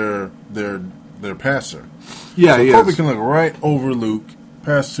now their passer. Yeah, so Kobe can look right over Luke,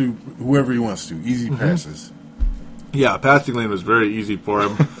 pass to whoever he wants to. Easy passes. Yeah, passing lane was very easy for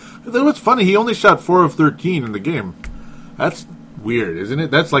him. What's funny, he only shot 4 of 13 in the game. That's weird, isn't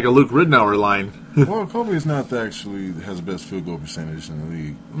it? That's like a Luke Ridnour line. Well, Kobe is not actually has the best field goal percentage in the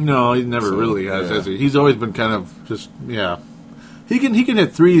league. No, he never really has he? He's always been kind of just, He can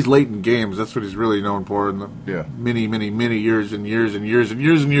hit threes late in games. That's what he's really known for in the many, many, many years and years and years and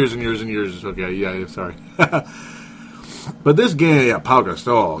years and years and years and years. Okay, sorry. But this game, Pau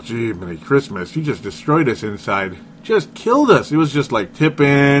Gasol, gee, many Christmas, he just destroyed us inside. Just killed us. It was just like tip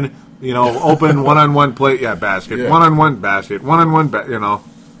in, open one-on-one play. Yeah, basket. One-on-one basket. One-on-one,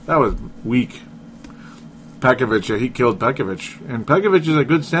 that was weak. Pekovic, he killed Pekovic. And Pekovic is a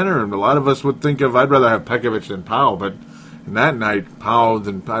good center, and a lot of us would think I'd rather have Pekovic than Powell, but in that night,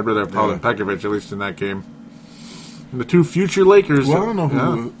 I'd rather have Powell than Pekovic, at least in that game. And the two future Lakers. Well, I don't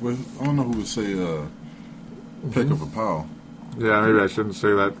know who would say Peck over Powell. Yeah, maybe I shouldn't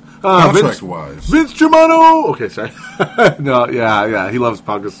say that. Contract-wise. Vince Germano! Okay, sorry. No, he loves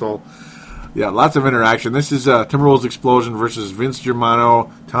Pau Gasol. Yeah, lots of interaction. This is Timberwolves Explosion versus Vince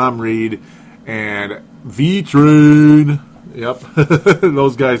Germano, Tom Reed, and V-Train. Yep.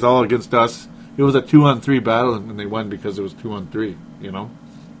 Those guys all against us. It was a 2-on-3 battle, and they won because it was 2-on-3,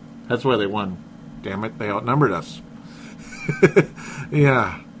 That's why they won. Damn it, they outnumbered us.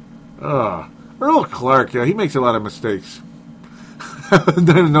 Yeah. Earl Clark, he makes a lot of mistakes.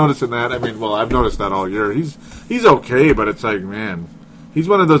 I'm noticing that. I mean, I've noticed that all year. He's okay, but it's like, man, he's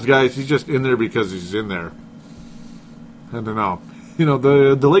one of those guys. He's just in there because he's in there. I don't know.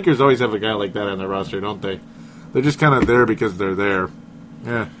 The Lakers always have a guy like that on their roster, don't they? They're just kind of there because they're there.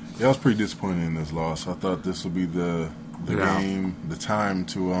 Yeah. Yeah, I was pretty disappointed in this loss. I thought this would be the game, the time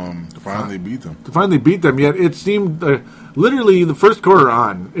to finally beat them. To finally beat them, yet it seemed literally the first quarter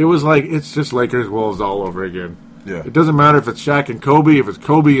on, it was like it's just Lakers Wolves all over again. Yeah. It doesn't matter if it's Shaq and Kobe, if it's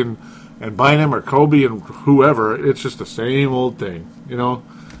Kobe and Bynum or Kobe and whoever. It's just the same old thing. You know,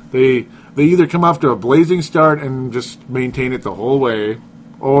 they either come off to a blazing start and just maintain it the whole way,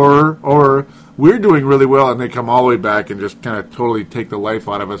 or we're doing really well and they come all the way back and just kind of totally take the life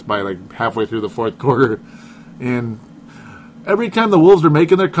out of us by like halfway through the fourth quarter. And every time the Wolves were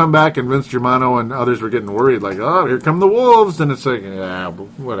making their comeback and Vince Germano and others were getting worried, like, oh, here come the Wolves, and it's like, yeah,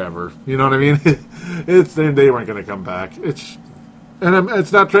 whatever. You know what I mean? They weren't going to come back. It's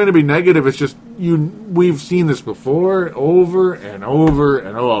not trying to be negative. It's just we've seen this before, over and over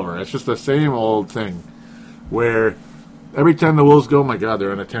and over. It's just the same old thing where every time the Wolves go, oh my God,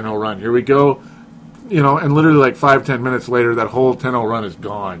 they're on a 10-0 run. Here we go. You know, and literally like 5-10 minutes later, that whole 10-0 run is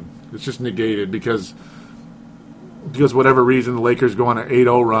gone. It's just negated because whatever reason the Lakers go on an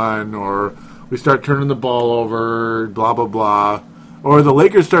 8-0 run, or we start turning the ball over, blah, blah, blah. Or the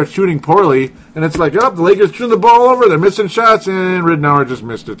Lakers start shooting poorly, and it's like, oh, the Lakers turn the ball over, they're missing shots, and Ridnour just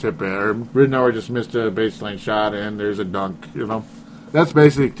missed a tip, or Ridnour just missed a baseline shot, and there's a dunk, you know. That's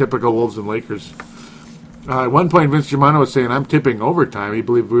basically typical Wolves and Lakers. At one point, Vince Germano was saying, I'm tipping overtime. He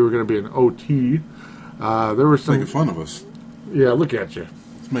believed we were going to be an OT. There were some... Making fun of us. Yeah, look at you.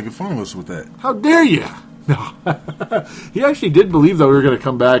 He's making fun of us with that. How dare you? No. He actually did believe that we were going to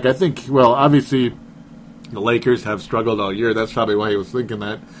come back. I think, well, obviously, the Lakers have struggled all year. That's probably why he was thinking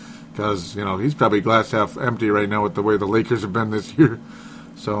that. Because, you know, he's probably glass half empty right now with the way the Lakers have been this year.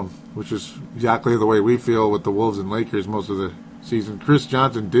 So, which is exactly the way we feel with the Wolves and Lakers most of the season. Chris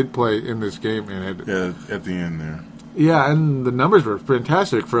Johnson did play in this game. And at the end there. Yeah, and the numbers were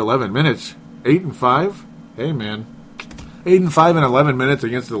fantastic for 11 minutes. 8-5. Hey, man. 8-5 in 11 minutes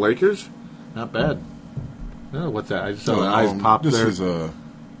against the Lakers? Not bad. Oh, what's that? I just saw the eyes pop there. This is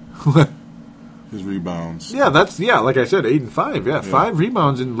his rebounds. Yeah, like I said, 8-5. Yeah, 5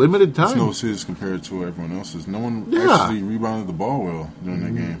 rebounds in limited time. It's no assists compared to everyone else's. No one actually rebounded the ball well during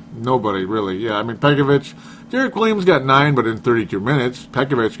that game. Nobody, really. Yeah, I mean, Pekovic, Derek Williams got 9, but in 32 minutes.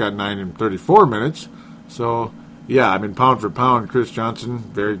 Pekovic got 9 in 34 minutes. So, yeah, I mean, pound for pound, Chris Johnson,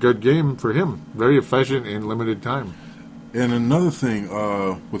 very good game for him. Very efficient in limited time. And another thing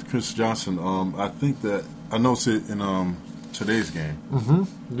with Chris Johnson, I think that I noticed it in today's game.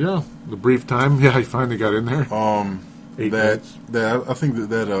 Mm-hmm. Yeah, the brief time. Yeah, he finally got in there. 8 minutes. That I think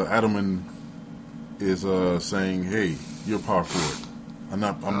that Adelman is saying, "Hey, you're a power forward. I'm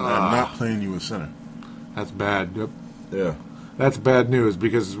not playing you as center." That's bad. Yep. Yeah. That's bad news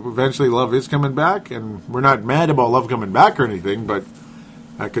because eventually Love is coming back, and we're not mad about Love coming back or anything, but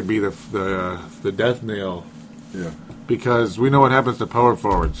that could be the death nail. Yeah. Because we know what happens to power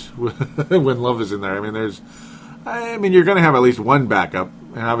forwards when Love is in there. I mean, you're going to have at least one backup,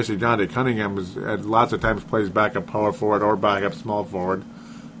 and obviously John D. Cunningham lots of times plays backup power forward or backup small forward,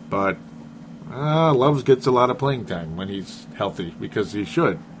 but Love gets a lot of playing time when he's healthy because he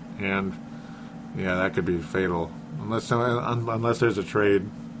should, and yeah, that could be fatal unless there's a trade.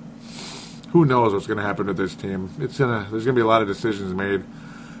 Who knows what's going to happen to this team? There's going to be a lot of decisions made.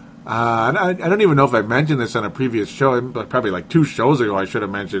 I don't even know if I mentioned this on a previous show. Probably like 2 shows ago I should have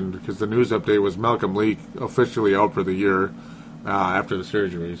mentioned because the news update was Malcolm Lee officially out for the year after the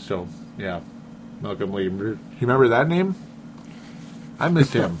surgery. So, yeah, Malcolm Lee. You remember that name? I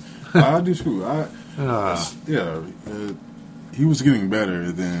missed him. I do too. He was getting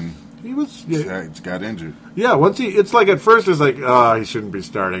better than... He got injured. Yeah, it's like at first it's like, oh, he shouldn't be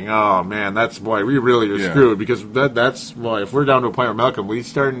starting. Oh man, we really are screwed because that's if we're down to a point where Malcolm Lee's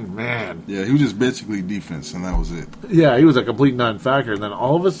starting, man. Yeah, he was just basically defense, and that was it. Yeah, he was a complete non-factor, and then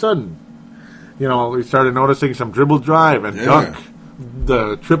all of a sudden, you know, we started noticing some dribble, drive, and dunk.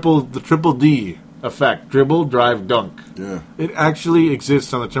 The triple D effect: dribble, drive, dunk. Yeah, it actually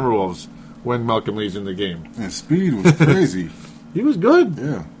exists on the Timberwolves when Malcolm Lee's in the game. And speed was crazy. He was good.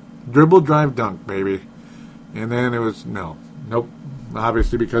 Yeah. Dribble, drive, dunk, baby. And then it was, nope.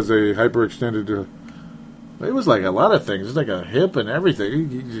 Obviously, because they hyperextended it was like a lot of things. It's like a hip and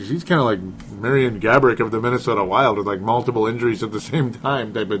everything. He's kind of like Marion Gabrick of the Minnesota Wild with like multiple injuries at the same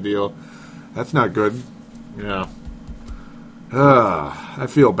time type of deal. That's not good. Yeah. I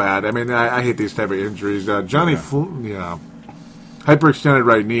feel bad. I mean, I hate these type of injuries. Johnny, hyperextended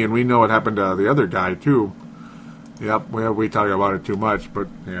right knee, and we know what happened to the other guy, too. Yep, we talk about it too much, but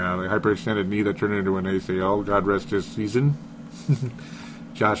yeah, the hyperextended knee that turned into an ACL. God rest his season.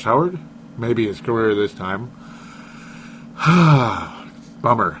 Josh Howard, maybe his career this time.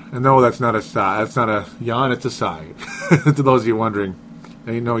 Bummer. And no, that's not a sigh. That's not a yawn. It's a sigh. To those of you wondering,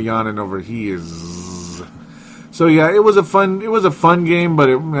 Ain't no yawning over his. So yeah, it was a fun game, but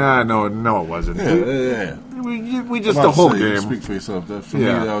no, it wasn't. Yeah. We just the whole game. Speak for yourself. For me,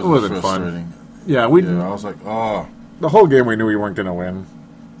 that was frustrating. Fun. Yeah, I was like, the whole game we knew we weren't going to win.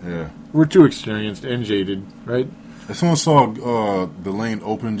 Yeah, we're too experienced and jaded, right? If someone saw the lane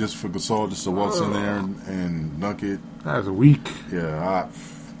open just for Gasol just to waltz in there and dunk it, that was weak. Yeah,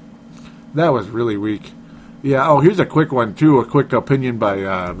 that was really weak. Yeah. Oh, here's a quick one too. A quick opinion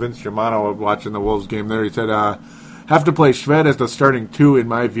by Vince Germano watching the Wolves game. There, he said, "Have to play Shved as the starting 2 in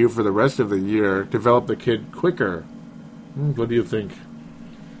my view for the rest of the year. Develop the kid quicker." What do you think?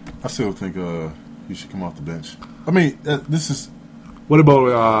 I still think he should come off the bench. I mean, this is. What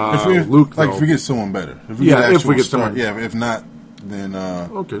about Luke? Like, if we get someone better. If we get someone. Yeah, if not, then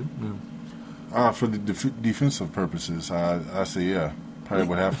okay. Yeah. For the defensive purposes, I say probably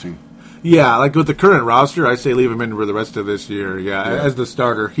would have to. Yeah, like with the current roster, I say leave him in for the rest of this year. Yeah, as the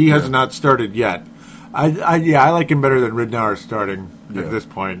starter, he has not started yet. I like him better than Ridnour starting at this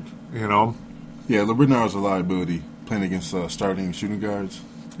point. You know. Yeah, Ridnour is a liability playing against starting shooting guards.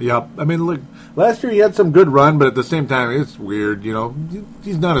 Yep. I mean, look, last year he had some good run, but at the same time, it's weird. You know,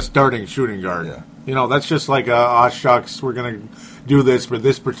 he's not a starting shooting guard. Yeah. You know, that's just like, shucks, we're going to do this for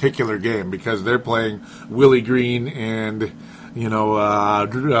this particular game because they're playing Willie Green and,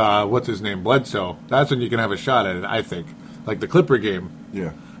 what's his name, Bledsoe. That's when you can have a shot at it, I think. Like the Clipper game.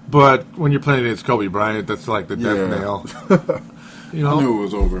 Yeah. But when you're playing against Kobe Bryant, that's like the death nail. You know? I knew it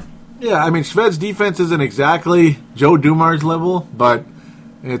was over. Yeah, I mean, Shved's defense isn't exactly Joe Dumars level, but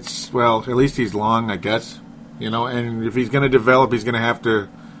it's, at least he's long, I guess. You know, and if he's going to develop, he's going to have to.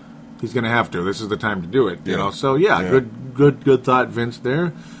 This is the time to do it. You know, so good thought, Vince.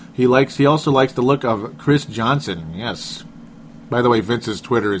 There, he also likes the look of Chris Johnson. Yes. By the way, Vince's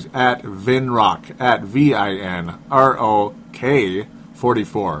Twitter is @Vinrock @VINROK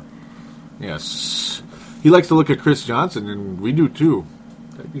 44. Yes, he likes the look of Chris Johnson, and we do too.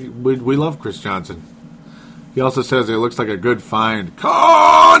 We love Chris Johnson. He also says it looks like a good find.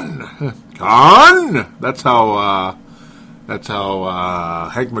 Con. That's how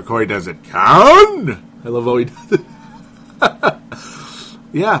Hank McCoy does it. Con. I love how he does it.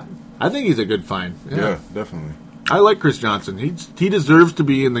 Yeah, I think he's a good find. Yeah, definitely. I like Chris Johnson. He deserves to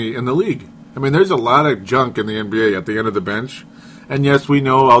be in the league. I mean, there's a lot of junk in the NBA at the end of the bench, and yes, we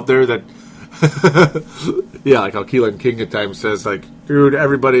know out there that. Yeah, like how Keelan King at times says, like, dude,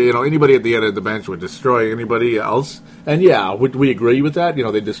 everybody, anybody at the end of the bench would destroy anybody else. And yeah, would we agree with that?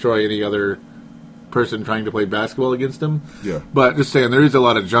 They destroy any other person trying to play basketball against them. Yeah. But just saying, there is a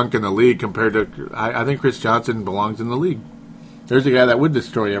lot of junk in the league compared to, I think Chris Johnson belongs in the league. There's a guy that would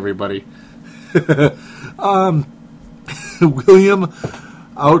destroy everybody. William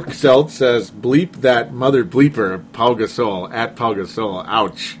Outselt says, bleep that mother bleeper, Pau Gasol, @Pau Gasol.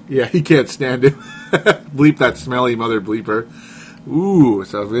 Ouch. Yeah, he can't stand it. Bleep that smelly mother bleeper. Ooh,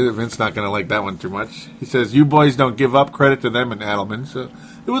 so Vince's not going to like that one too much. He says, you boys don't give up. Credit to them and Adelman. So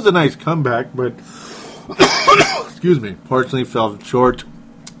it was a nice comeback, but excuse me, fortunately fell short.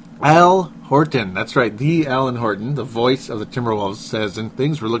 Al Horton, that's right, the Alan Horton, the voice of the Timberwolves, says, and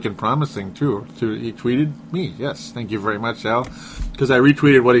things were looking promising too. He tweeted me. Yes, thank you very much, Al. Because I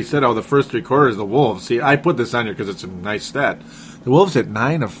retweeted what he said, the first 3 quarters, the Wolves. See, I put this on here because it's a nice stat. The Wolves hit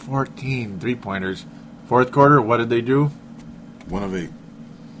 9 of 14 3-pointers. Fourth quarter, what did they do? 1 of 8.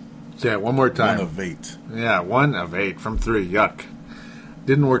 Say it one more time. 1 of 8. Yeah, 1 of 8 from 3. Yuck.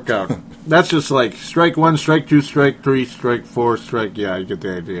 Didn't work out. That's just like strike 1, strike 2, strike 3, strike 4, strike. Yeah, you get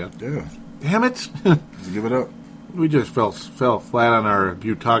the idea. Yeah. Damn it. Just give it up. We just fell flat on our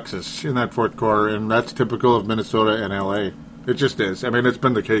butoxis in that fourth quarter, and that's typical of Minnesota and LA. It just is. I mean, it's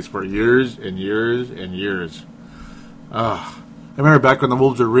been the case for years and years and years. I remember back when the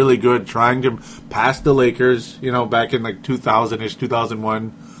Wolves were really good, trying to pass the Lakers, back in like 2000-ish,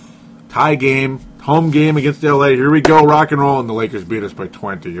 2001. Tie game, home game against LA. Here we go, rock and roll, and the Lakers beat us by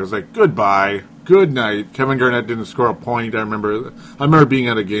 20. It was like, goodbye, good night. Kevin Garnett didn't score a point. I remember being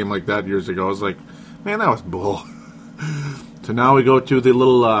at a game like that years ago. I was like, man, that was bull. So now we go to the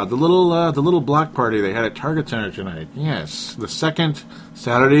little block party they had at Target Center tonight. Yes,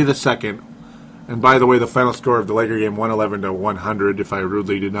 Saturday the 2nd. And by the way, the final score of the Laker game, 111-100, if I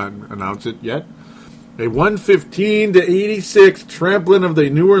rudely did not announce it yet. A 115-86 trampling of the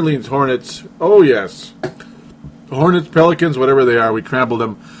New Orleans Hornets. Oh, yes. Hornets, Pelicans, whatever they are, we trampled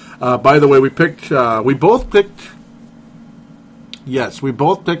them. By the way, we both picked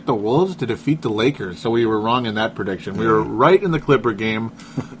the Wolves to defeat the Lakers, so we were wrong in that prediction. We were right in the Clipper game.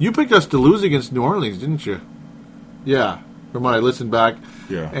 You picked us to lose against New Orleans, didn't you? Yeah. from what I listened back.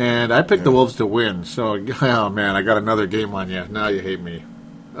 Yeah. And I picked the Wolves to win. So, oh, man, I got another game on you. Now you hate me.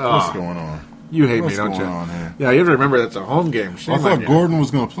 Oh, What's going on? You hate me, don't you? What's going on here? Yeah, you have to remember that's a home game. Shame I thought on you. Gordon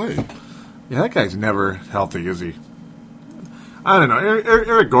was going to play. Yeah, that guy's never healthy, is he? I don't know.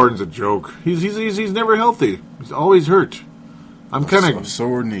 Eric Gordon's a joke. He's never healthy. He's always hurt. I'm kind of a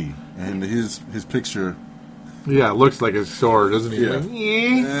sore knee, and his picture. Yeah, it looks like it's sore, doesn't he? Yeah.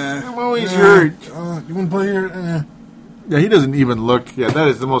 Like, I'm always hurt. You want to play here? Yeah, he doesn't even look. Yeah, that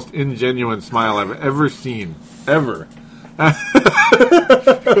is the most ingenuine smile I've ever seen, ever.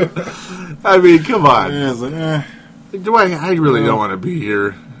 I mean, come on. Yeah, it's like, I really don't want to be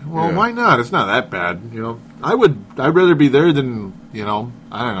here. Well, why not? It's not that bad, you know. I'd rather be there than, you know,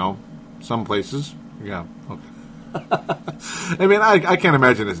 I don't know, some places. Yeah. Okay. I mean, I can't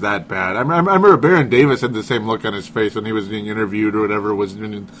imagine it's that bad. I remember Baron Davis had the same look on his face when he was being interviewed or whatever. It was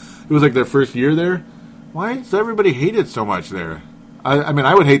like their first year there. Why does everybody hate it so much there? I mean,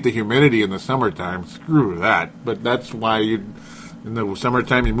 I would hate the humidity in the summertime. Screw that. But that's why in the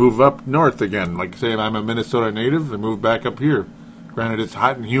summertime you move up north again. Like saying I'm a Minnesota native and move back up here. Granted, it's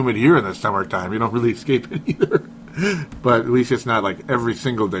hot and humid here in the summertime. You don't really escape it either. But at least it's not like every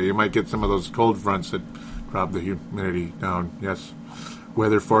single day. You might get some of those cold fronts that drop the humidity down. Yes.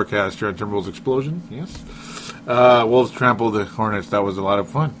 Weather forecaster on Timberwolves explosion. Yes. Wolves trampled the Hornets. That was a lot of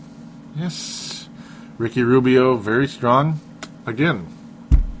fun. Yes. Ricky Rubio, very strong. Again,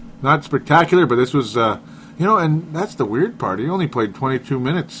 not spectacular, but this was, and that's the weird part. He only played 22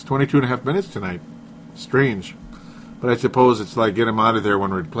 and a half minutes tonight. Strange. But I suppose it's like get him out of there when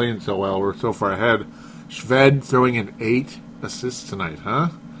we're playing so well. We're so far ahead. Shved throwing in 8 assists tonight, huh?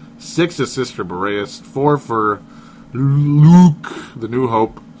 6 assists for Boreas, 4 for Luke, the new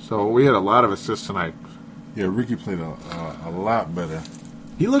hope. So we had a lot of assists tonight. Yeah, Ricky played a lot better.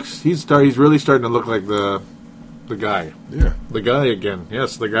 He's really starting to look like the guy. Yeah. The guy again.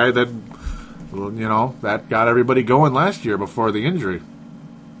 Yes, the guy that, that got everybody going last year before the injury.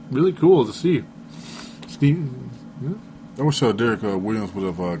 Really cool to see. Steve. Yeah. I wish Derek Williams would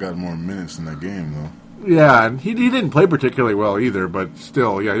have gotten more minutes in that game, though. Yeah, and he didn't play particularly well either, but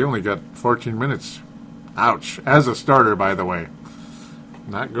still, yeah, he only got 14 minutes. Ouch. As a starter, by the way.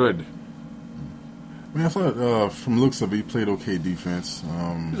 Not good. I mean, I thought from the looks of it, he played okay defense.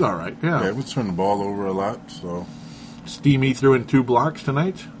 He's all right, yeah. Yeah, he was turning the ball over a lot, so. Steamy threw in 2 blocks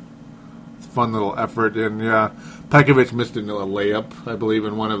tonight. Fun little effort, and yeah, Pekovic missed a layup, I believe,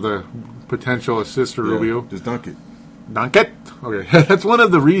 in one of the potential assists for Rubio. Just dunk it. Dunk it? Okay. That's one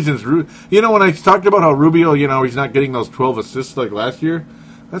of the reasons. When I talked about how Rubio, he's not getting those 12 assists like last year,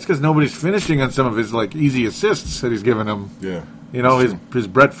 that's because nobody's finishing on some of his, easy assists that he's given him. Yeah. His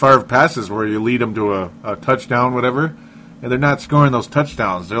Brett Favre passes where you lead them to a touchdown, whatever, and they're not scoring those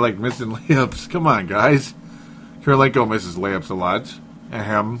touchdowns. They're, missing layups. Come on, guys. Kirilenko misses layups a lot.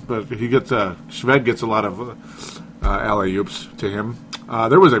 But Shved gets a lot of alley-oops to him.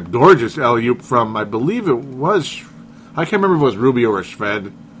 There was a gorgeous alley-oop from, I believe it was... I can't remember if it was Rubio or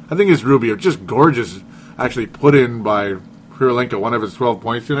Shved. I think it's Rubio. Just gorgeous, actually put in by Kirilenko, one of his 12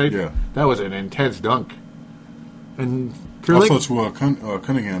 points tonight. Yeah. That was an intense dunk. And also to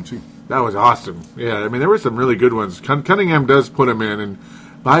Cunningham, too. That was awesome. Yeah, I mean, there were some really good ones. Cunningham does put him in. And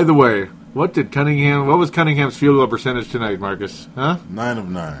by the way, what was Cunningham's field goal percentage tonight, Marcus? Huh? 9 of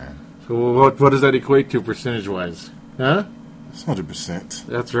 9. So what does that equate to percentage-wise? Huh? It's 100%.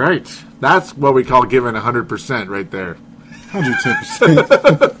 That's right. That's what we call giving 100% right there.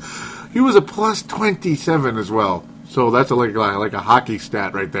 110%. He was a plus 27 as well. So that's like a hockey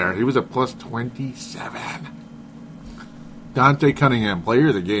stat right there. He was a plus 27. Dante Cunningham, player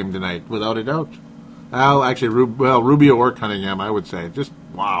of the game tonight, without a doubt. Rubio or Cunningham, I would say. Just,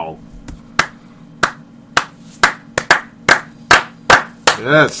 wow.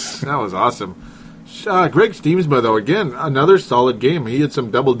 Yes, that was awesome. Greg Steamsma, though, again, another solid game. He had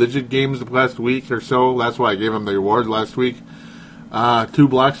some double-digit games the last week or so. That's why I gave him the award last week. 2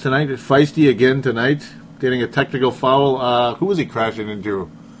 blocks tonight. Feisty again tonight, getting a technical foul. Who was he crashing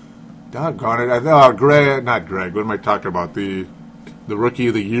into? Doggone it. Greg. Not Greg. What am I talking about? The rookie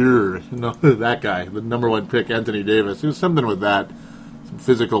of the year. That guy. The number 1 pick, Anthony Davis. It was something with that. Some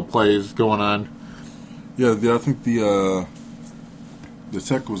physical plays going on. Yeah, I think the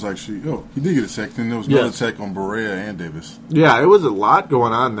tech was actually... Oh, he did get a tech. Then there was another tech on Berea and Davis. Yeah, it was a lot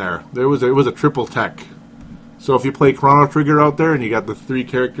going on there. It was a triple tech. So if you play Chrono Trigger out there and you got the 3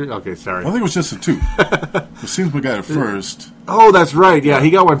 characters... Okay, sorry. I think it was just a 2. It seems we got it first. Oh, that's right. Yeah, he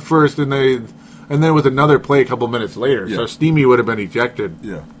got one first, and then with another play a couple minutes later. Yeah. So Steamy would have been ejected,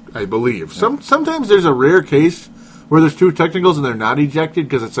 I believe. Yeah. Sometimes there's a rare case where there's 2 technicals and they're not ejected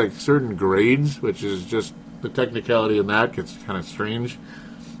because it's certain grades, which is just the technicality in that gets kind of strange.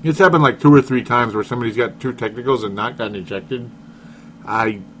 It's happened like 2 or 3 times where somebody's got 2 technicals and not gotten ejected.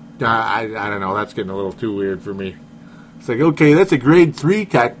 I don't know. That's getting a little too weird for me. It's like, okay, that's a grade 3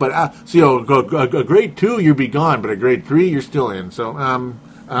 tech, but a grade 2 you'd be gone, but a grade 3 you're still in. So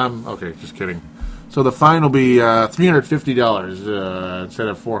okay, just kidding. So the fine will be $350 instead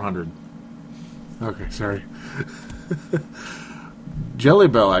of $400. Okay, sorry. Jelly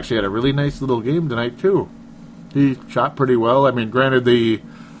Bell actually had a really nice little game tonight too. He shot pretty well. I mean, granted the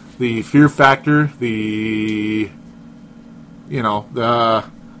fear factor, the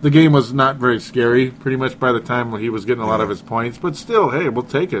game was not very scary pretty much by the time he was getting a lot of his points, but still, hey, we'll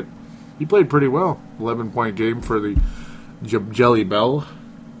take it. He played pretty well. 11-point game for the Jelly Bell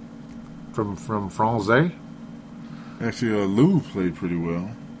from France. Actually, Lou played pretty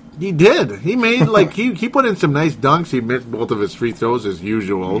well. He did. He made, he put in some nice dunks. He missed both of his free throws as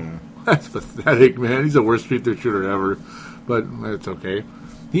usual. Yeah. That's pathetic, man. He's the worst free throw shooter ever, but it's okay.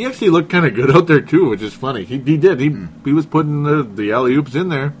 He actually looked kind of good out there, too, which is funny. He did. He was putting the alley-oops in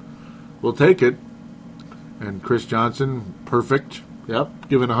there. We'll take it. And Chris Johnson, perfect. Yep,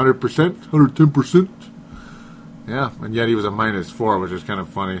 given 100%, 110%. Yeah, and yet he was a -4, which is kind of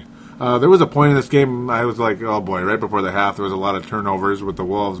funny. There was a point in this game I was like, oh boy, right before the half, there was a lot of turnovers with the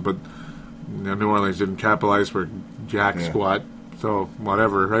Wolves, but New Orleans didn't capitalize for jack squat. So,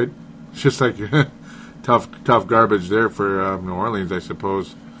 whatever, right? It's just like tough garbage there for New Orleans, I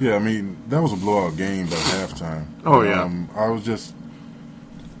suppose. Yeah, I mean, that was a blowout game by halftime. Oh, yeah. I was just,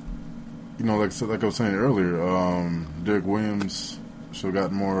 like I was saying earlier, Derek Williams should have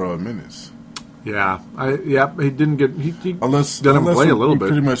gotten more minutes. Yeah, he didn't get. He unless let him play a little bit.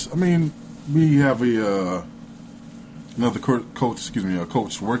 Pretty much. I mean, we have another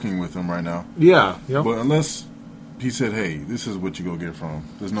coach working with him right now. Yeah, yep. But unless he said, "Hey, this is what you go get from him,"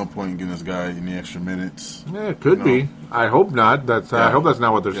 there's no point in getting this guy any extra minutes. Yeah, it could be. I hope not. I hope that's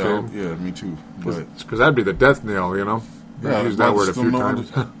not what they're saying. Yeah, me too. Because that'd be the death nail, Yeah, use that word a few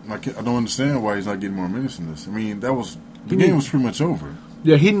times. I don't understand why he's not getting more minutes in this. I mean, the game was pretty much over.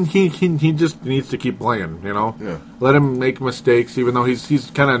 Yeah, he just needs to keep playing, Yeah. Let him make mistakes, even though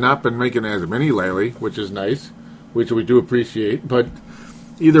he's kind of not been making as many lately, which is nice, which we do appreciate. But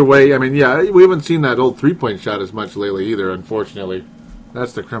either way, I mean, yeah, we haven't seen that old 3-point shot as much lately either, unfortunately.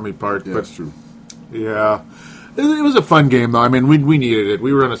 That's the crummy part. Yeah, that's true. Yeah. It was a fun game, though. I mean, we needed it.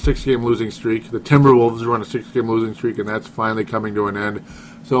 We were on a 6-game losing streak. The Timberwolves were on a 6-game losing streak, and that's finally coming to an end.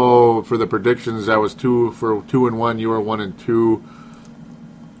 So for the predictions, I was 2-1. You were 1-2.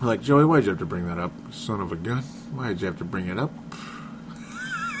 Like, Joey, why'd you have to bring that up, son of a gun? Why'd you have to bring it up?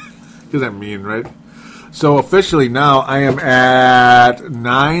 Because I'm mean, right? So officially now I am at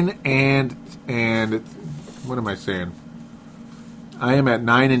 9 and what am I saying? I am at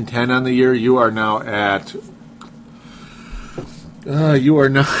 9 and 10 on the year. You are now at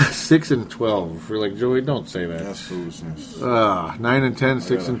 6 and 12. We're like, Joey, don't say that. That's foolishness. 9 and 10,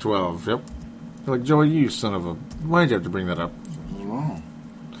 6 and 12. Yep. You're like, Joey, you son of a... Why'd you have to bring that up? What's wrong?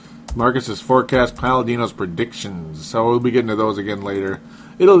 Marcus's forecast, Paladino's predictions. So we'll be getting to those again later.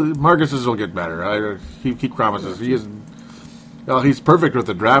 Marcus's will get better. He promises. He's perfect with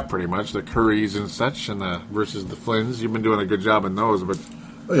the draft pretty much. The Currys and such, and versus the Flynns. You've been doing a good job in those, but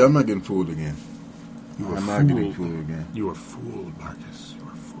I'm not getting fooled again. I'm not getting fooled again. You were fooled, Marcus. You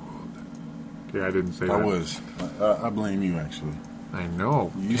were fooled. Okay, I didn't say that. I was. I blame you, actually. I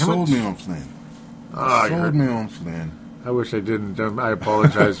know. You sold me on Flynn. Sold me on Flynn. I wish I didn't. I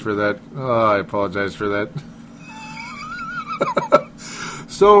apologize for that. I apologize for that.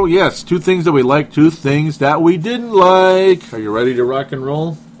 So, yes, 2 things that we like, 2 things that we didn't like. Are you ready to rock and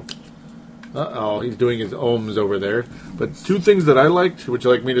roll? Uh-oh, he's doing his ohms over there. But 2 things that I liked. Would you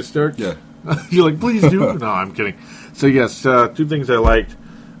like me to start? Yeah. You're like, please do. No, I'm kidding. So, yes, 2 things I liked.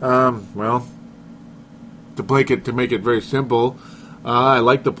 Well, to make it very simple, I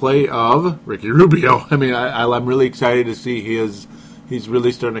like the play of Ricky Rubio. I mean, I'm really excited to see he's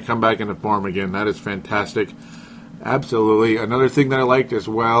really starting to come back into form again. That is fantastic. Absolutely. Another thing that I liked as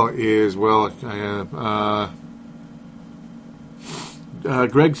well is, Greg's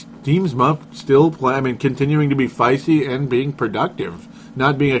Teamsma still continuing to be feisty and being productive,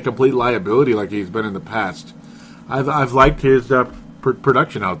 not being a complete liability like he's been in the past. I've liked his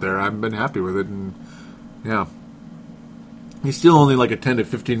production out there. I've been happy with it, and yeah. He's still only like a 10 to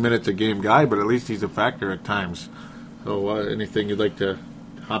 15 minutes a game guy, but at least he's a factor at times. So anything you'd like to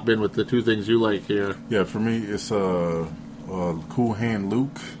hop in with the 2 things you like here? Yeah, for me, it's cool hand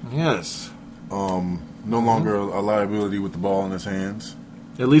Luke. Yes. No longer a liability with the ball in his hands.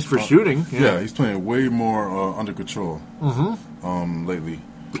 At least for shooting. Yeah, he's playing way more under control lately.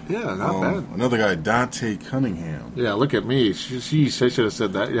 Yeah, not bad. Another guy, Dante Cunningham. Yeah, look at me. She should have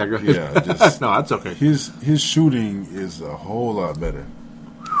said that. Yeah, go ahead. Yeah, no, that's okay. His shooting is a whole lot better.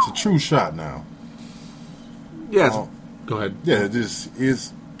 It's a true shot now. Yes. Go ahead. Yeah, this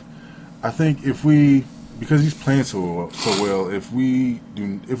is. I think because he's playing so well, if we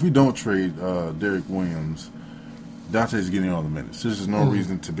don't trade Derek Williams, Dante's getting all the minutes. There's just no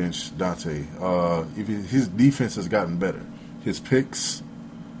reason to bench Dante. His defense has gotten better. His picks.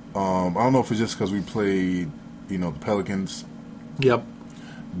 I don't know if it's just because we played, the Pelicans. Yep.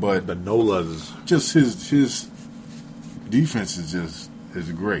 But the Nolas. Just his defense is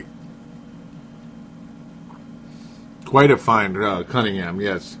great. Quite a find, Cunningham.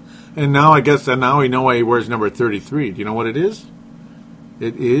 Yes. And now we know why he wears number 33. Do you know what it is?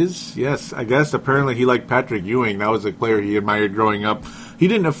 It is, yes. I guess apparently he liked Patrick Ewing. That was a player he admired growing up. He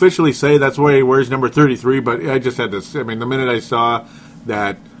didn't officially say that's why he wears number 33, but I just had to. I mean, the minute I saw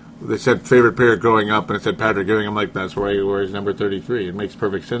that they said favorite player growing up and it said Patrick Ewing, I'm like, that's why he wears number 33. It makes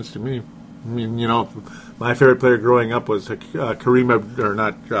perfect sense to me. I mean, my favorite player growing up was Hakeem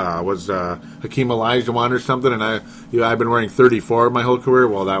Olajuwon or something, and I've been wearing 34 my whole career.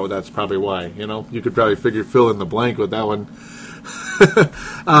 Well, that's probably why. You could probably fill in the blank with that one.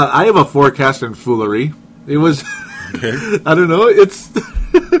 I have a forecast and foolery. It was, okay. I don't know. It's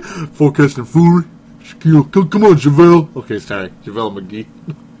forecast and foolery. Shaquille, come on, JaVale. Okay, sorry, JaVale McGee.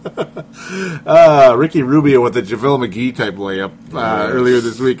 Ricky Rubio with the JaVale McGee type layup earlier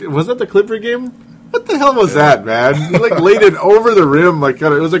this week. Was that the Clipper game? What the hell was that, man? He laid it over the rim, it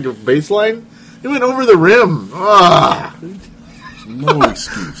was like a baseline. It went over the rim. No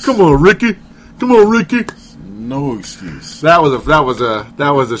excuse. Come on, Ricky. No excuse. That was a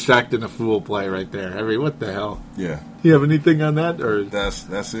Shaq and a fool play right there. I mean, what the hell? Yeah. You have anything on that, or that's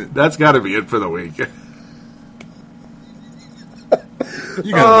it? That's got to be it for the week.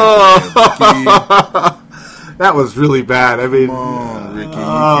 You got that was really bad. I mean, come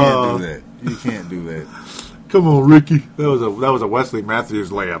on, Ricky, you can't do that. Come on, Ricky. That was a Wesley Matthews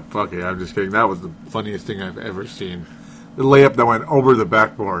layup. Okay, I'm just kidding. That was the funniest thing I've ever seen. The layup that went over the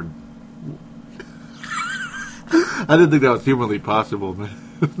backboard. I didn't think that was humanly possible, man.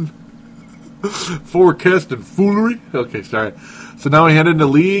 Forecast and foolery? Okay, sorry. So now we head into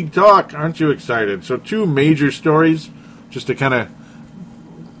league talk. Aren't you excited? So two major stories, just to kind of...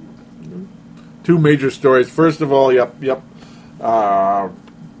 Two major stories. First of all, yep.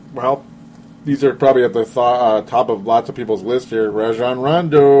 Well, these are probably at the top of lots of people's list here. Rajon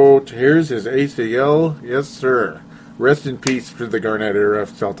Rondo tears his ACL. Yes, sir. Rest in peace to the Garnett era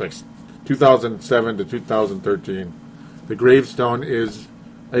of Celtics. 2007 to 2013. The gravestone has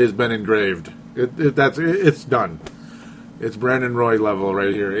been engraved. It's done. It's Brandon Roy level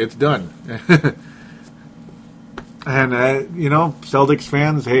right here. It's done. And Celtics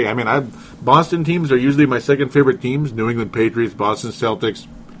fans. Hey, I mean, Boston teams are usually my second favorite teams: New England Patriots, Boston Celtics,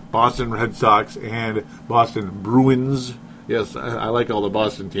 Boston Red Sox, and Boston Bruins. Yes, I like all the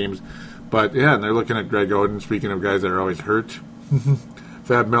Boston teams. But yeah, and they're looking at Greg Oden. Speaking of guys that are always hurt.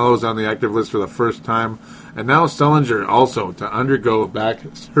 Fab Melo's on the active list for the first time. And now Sullinger also to undergo back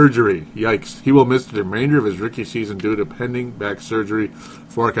surgery. Yikes. He will miss the remainder of his rookie season due to pending back surgery.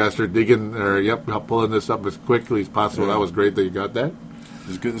 Forecaster pulling this up as quickly as possible. Yeah. That was great that you got that.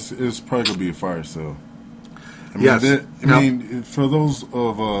 It's good. It's probably going to be a fire sale. Yes. For those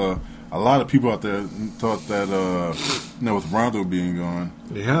of a lot of people out there thought that with Rondo being gone,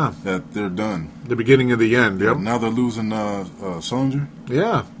 that they're done. The beginning of the end. Yep. Now they're losing Sullinger.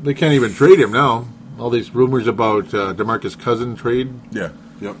 Yeah, they can't even trade him now. All these rumors about DeMarcus Cousins trade. Yeah.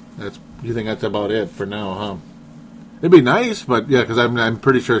 Yep. You think that's about it for now, huh? It'd be nice, but yeah, because I'm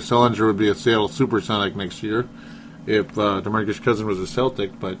pretty sure Sullinger would be a Seattle Supersonic next year if DeMarcus Cousins was a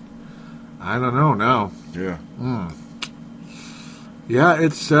Celtic, but I don't know now. Yeah. Yeah,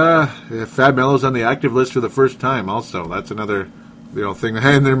 it's Fab Melo's on the active list for the first time. Also, that's another thing.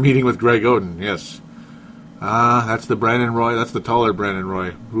 And they're meeting with Greg Oden. Yes, that's the Brandon Roy. That's the taller Brandon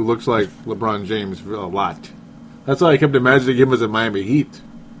Roy, who looks like LeBron James a lot. That's why I kept imagining him as a Miami Heat,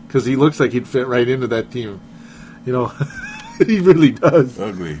 because he looks like he'd fit right into that team. He really does.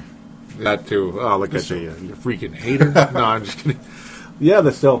 Ugly. That too. Oh, look at you freaking hater. No, I'm just kidding. Yeah,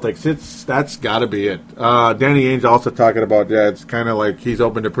 the Celtics. That's got to be it. Danny Ainge also talking about that. It's kind of like he's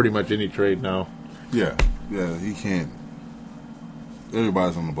open to pretty much any trade now. Yeah, he can't.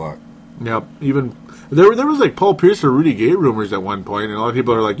 Everybody's on the block. Yep. Even there was like Paul Pierce or Rudy Gay rumors at one point, and a lot of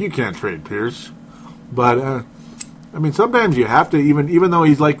people are like, you can't trade Pierce. But I mean, sometimes you have to, even though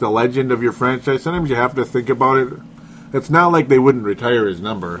he's like the legend of your franchise, sometimes you have to think about it. It's not like they wouldn't retire his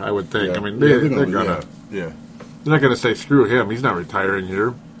number, I would think. Yeah. I mean, they're gonna. Yeah. They're not going to say screw him. He's not retiring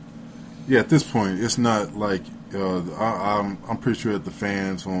here. Yeah, at this point, it's not like I'm pretty sure that the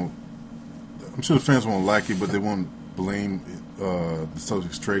fans won't. I'm sure the fans won't like it, but they won't blame the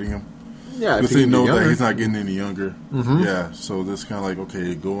Celtics trading him. Yeah, because they know that he's not getting any younger. Mm-hmm. Yeah, so that's kind of like,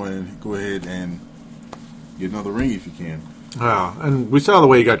 okay, go ahead and get another ring if you can. Oh, and we saw the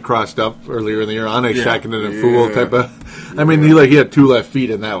way he got crossed up earlier in the year on a Shackleton and Fool type of. I mean, he had 2 left feet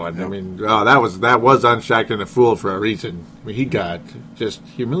in that one. Yep. I mean, that was on Shackleton and Fool for a reason. I mean, he got just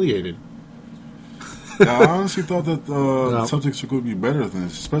humiliated. Yeah, I honestly thought that the Celtics were going to be better than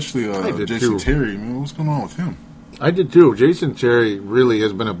this, especially Jason Terry. I mean, what's going on with him? I did too. Jason Terry really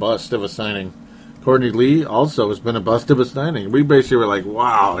has been a bust of a signing. Courtney Lee also has been a bust of a signing. We basically were like,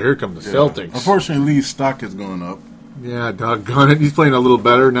 wow, here come the Celtics. Unfortunately, Lee's stock is going up. Yeah, doggone it. He's playing a little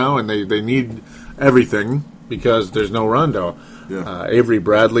better now, and they need everything because there's no Rondo. Yeah. Avery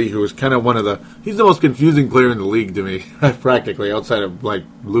Bradley, who is kind of he's the most confusing player in the league to me, practically, outside of, like,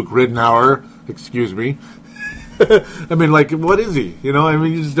 Luke Ridnour. Excuse me. I mean, like, what is he? You know, I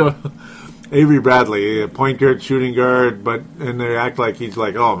mean, you just don't... Avery Bradley, a point guard, shooting guard, and they act like he's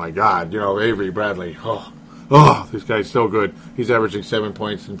like, oh, my God, Avery Bradley. Oh, this guy's so good. He's averaging 7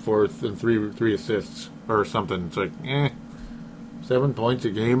 points and 3 assists or something. It's like, 7 points a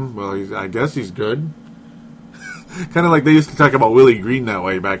game? Well, I guess he's good. Kind of like they used to talk about Willie Green that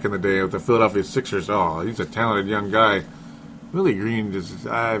way back in the day with the Philadelphia Sixers. Oh, he's a talented young guy. Willie Green,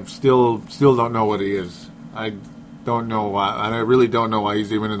 I still don't know what he is. I don't know why, and I really don't know why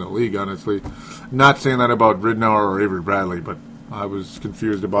he's even in the league, honestly. Not saying that about Ridnour or Avery Bradley, but I was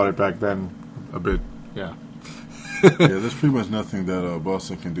confused about it back then a bit. Yeah. Yeah, there's pretty much nothing that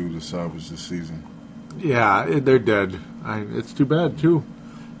Boston can do to salvage this season. Yeah, they're dead. It's too bad, too.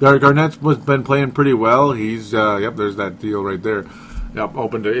 Garnett's been playing pretty well. He's there's that deal right there. Yep,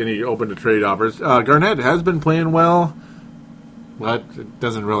 open to trade offers. Garnett has been playing well, but it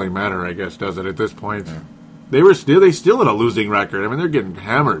doesn't really matter, I guess, does it? At this point, they still had a losing record. I mean, they're getting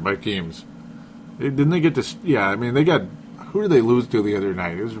hammered by teams. Didn't they get to? Yeah, I mean, they got. Who did they lose to the other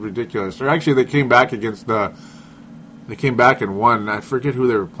night? It was ridiculous. Or actually, they came back against the. They came back and won. I forget who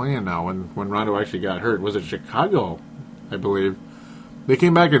they were playing now when Rondo actually got hurt. Was it Chicago? I believe. They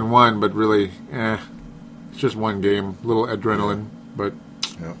came back and won, but really, it's just one game. A little adrenaline, but...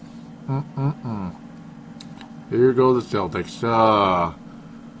 Here go the Celtics.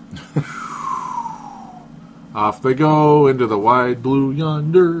 Off they go into the wide blue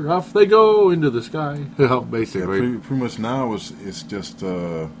yonder. Off they go into the sky. Basically. Yeah, pretty much now it's just...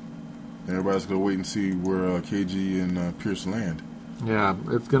 everybody's going to wait and see where KG and Pierce land. Yeah,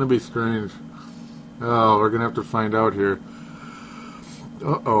 it's going to be strange. Oh, we're going to have to find out here.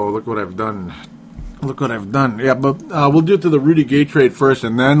 Uh-oh, look what I've done. Yeah, but we'll do it to the Rudy Gay trade first,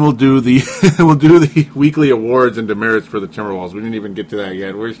 and then we'll do the weekly awards and demerits for the Timberwolves. We didn't even get to that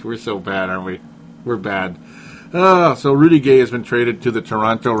yet. We're so bad, aren't we? We're bad. So Rudy Gay has been traded to the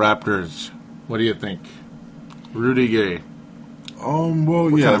Toronto Raptors. What do you think? Rudy Gay. Well,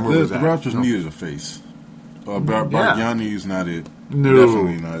 what yeah, kind of the Raptors needed a face. Bargnani's not it. No.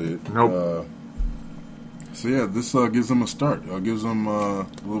 Definitely not it. Nope. So, yeah, this gives them a start. Gives them,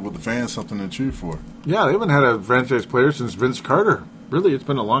 with the fans, something to cheer for. Yeah, they haven't had a franchise player since Vince Carter. Really, it's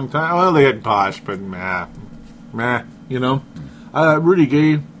been a long time. Well, they had Bosh, but meh, you know. Rudy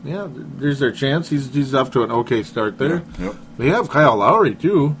Gay, yeah, there's their chance. He's off to an okay start there. Yeah, yep. They have Kyle Lowry,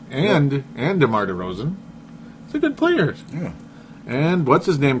 too, and DeMar DeRozan. It's a good player. Yeah. And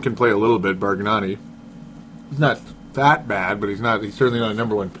what's-his-name can play a little bit, Bargnani. He's not that bad, but he's certainly not a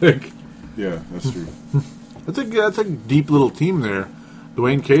number one pick. Yeah, that's true. That's a deep little team there.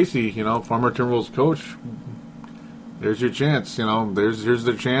 Dwayne Casey, former Timberwolves coach. There's your chance, Here's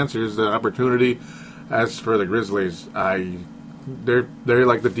their chance. Here's the opportunity. As for the Grizzlies, they're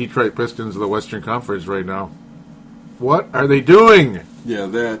like the Detroit Pistons of the Western Conference right now. What are they doing? Yeah,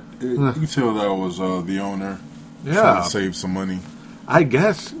 you can tell that was the owner trying to save some money. I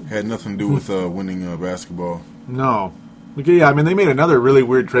guess had nothing to do with winning basketball. No. Yeah, I mean, they made another really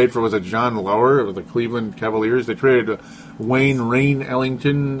weird trade for, was it John Lauer of the Cleveland Cavaliers? They traded Wayne Rain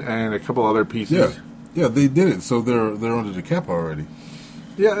Ellington and a couple other pieces. Yeah, they did it, so they're under the cap already.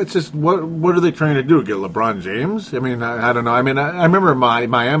 Yeah, it's just, what are they trying to do? Get LeBron James? I mean, I don't know. I mean, I remember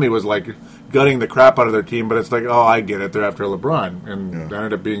Miami was, like, gutting the crap out of their team, but it's like, oh, I get it. They're after LeBron. And that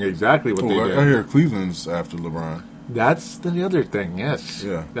ended up being exactly what they did. I hear Cleveland's after LeBron. That's the other thing, yes.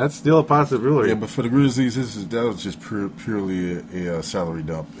 Yeah. That's still a possibility. Yeah, but for the Grizzlies, that was just purely a salary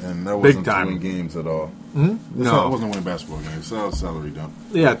dump, and that Big wasn't time. to win games at all. Mm-hmm. No, it wasn't winning basketball games. That was a salary dump.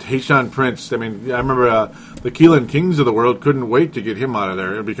 Yeah, Tayshaun Prince. I mean, I remember the Keelan Kings of the world couldn't wait to get him out of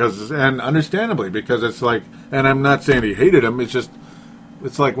there and understandably, because it's like, and I'm not saying he hated him. It's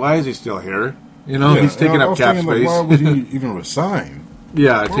like, why is he still here? You know, he's taking up cap space. Why would he even resign?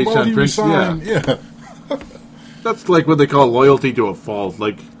 Yeah, Tayshaun Prince. Resign? Yeah. That's like what they call loyalty to a fault.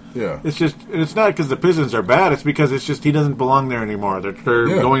 Like, yeah, it's not because the Pistons are bad. It's because it's just he doesn't belong there anymore. They're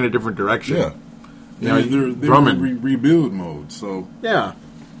going in a different direction. Yeah, they're Drummond in rebuild mode. So yeah,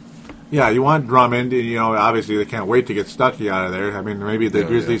 you want Drummond, and obviously they can't wait to get Stuckey out of there. I mean, maybe the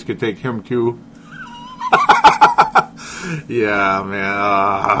Grizzlies could take him too. Yeah,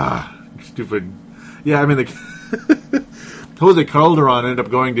 man, stupid. Yeah, I mean the. Jose Calderon ended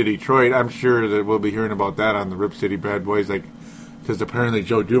up going to Detroit. I'm sure that we'll be hearing about that on the Rip City Bad Boys, because apparently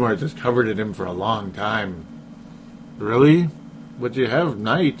Joe Dumars just covered at him for a long time. Really? But you have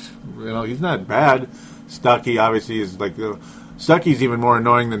Knight. He's not bad. Stuckey obviously is Stuckey's even more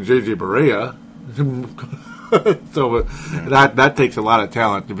annoying than JJ Barea. So that takes a lot of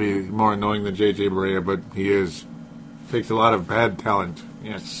talent to be more annoying than JJ Barea, but he is. Takes a lot of bad talent.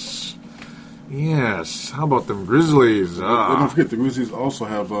 Yes. How about them Grizzlies? Don't forget, the Grizzlies also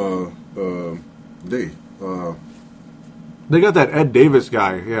have Day. They got that Ed Davis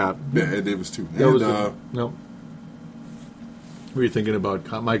guy. Yeah. Yeah, Ed Davis too. No. What were you thinking about?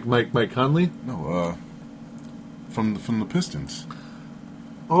 Mike Conley? No. From the Pistons.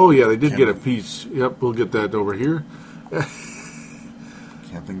 Oh yeah, they did get a piece. Yep, we'll get that over here.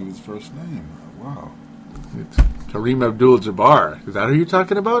 Can't think of his first name. Wow. It's Kareem Abdul-Jabbar. Is that who you're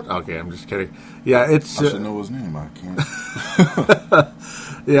talking about? Okay, I'm just kidding. Yeah, it's. I should know his name. I can't.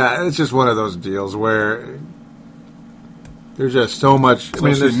 Yeah, it's just one of those deals where there's just so much.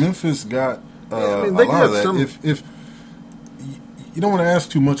 Memphis got a lot of that. If you don't want to ask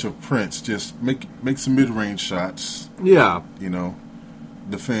too much of Prince, just make some mid-range shots. Yeah.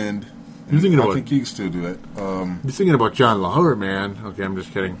 Defend. I think he can still do it. You're thinking about John Lauer, man. Okay, I'm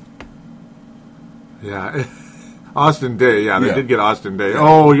just kidding. Yeah. Austin Day, they did get Austin Day. Yeah.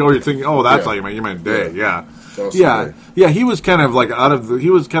 Oh, you're thinking, that's how you meant Day, yeah. Yeah, he was kind of he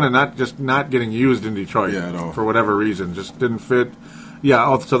was kind of not getting used in Detroit for whatever reason, just didn't fit.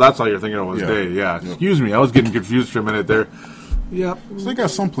 Yeah, so that's all you're thinking of was Day, yeah. Excuse me, I was getting confused for a minute there. Yeah. So they got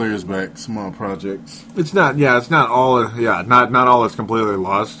some players back, small projects. It's not all is completely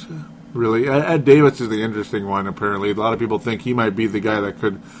lost, really. Ed Davis is the interesting one, apparently. A lot of people think he might be the guy that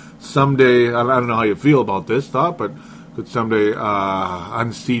could someday, I don't know how you feel about this thought, but could someday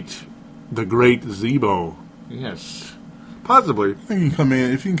unseat the great Zebo. Yes. Possibly. I think you can come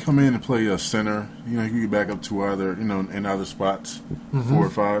in, if you can come in and play a center, you can get back up to either, in other spots, 4 or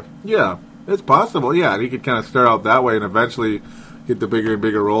 5. Yeah, it's possible. Yeah, he could kind of start out that way and eventually get the bigger and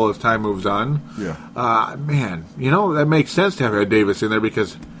bigger role as time moves on. Yeah. Man, that makes sense to have Ed Davis in there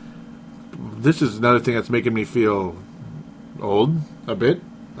because this is another thing that's making me feel old a bit.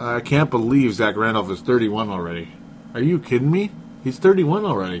 I can't believe Zach Randolph is 31 already. Are you kidding me? He's 31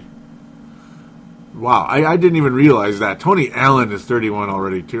 already. Wow, I didn't even realize that. Tony Allen is 31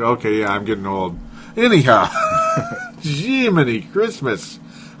 already, too. Okay, yeah, I'm getting old. Anyhow, Jiminy Christmas.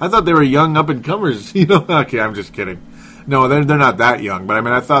 I thought they were young up-and-comers. Okay, I'm just kidding. No, they're not that young, but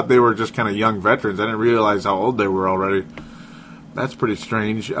I thought they were just kind of young veterans. I didn't realize how old they were already. That's pretty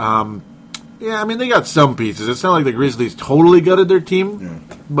strange. Yeah, they got some pieces. It's not like the Grizzlies totally gutted their team,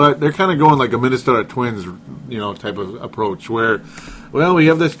 but they're kind of going like a Minnesota Twins, type of approach where, well, we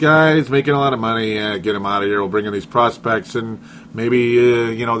have this guy, he's making a lot of money, get him out of here, we'll bring in these prospects, and maybe,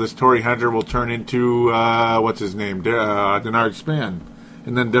 this Torrey Hunter will turn into, what's his name, Denard Span.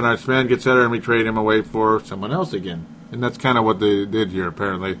 And then Denard Span gets better and we trade him away for someone else again. And that's kind of what they did here,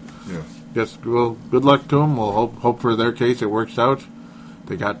 apparently. Yeah. Just, well, good luck to them. We'll hope for their case it works out.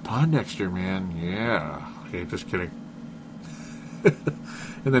 They got Pondexter, man. Yeah. Okay, just kidding.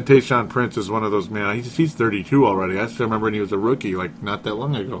 And then Tayshaun Prince is one of those, man. He's 32 already. I still remember when he was a rookie, not that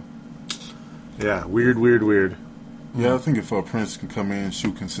long ago. Yeah, weird. Yeah, I think if Prince can come in and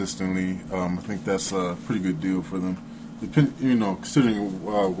shoot consistently, I think that's a pretty good deal for them. Considering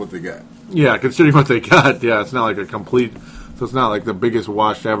what they got. Yeah, considering what they got. Yeah, it's not like a complete. So it's not like the biggest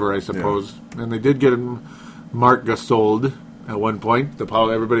wash ever, I suppose. Yeah. And they did get him Mark Gasol at one point.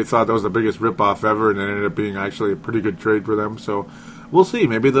 Everybody thought that was the biggest ripoff ever, and it ended up being actually a pretty good trade for them. So we'll see.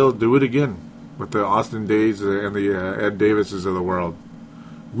 Maybe they'll do it again with the Austin Days and the Ed Davises of the world.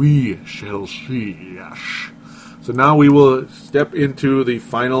 We shall see. So now we will step into the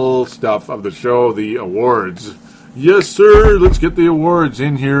final stuff of the show, the awards. Yes, sir. Let's get the awards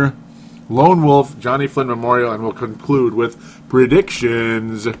in here. Lone Wolf, Johnny Flynn Memorial, and we'll conclude with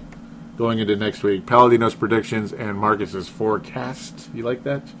predictions going into next week. Paladino's predictions and Marcus's forecast. You like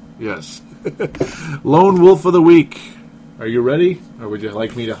that? Yes. Lone Wolf of the Week. Are you ready? Or would you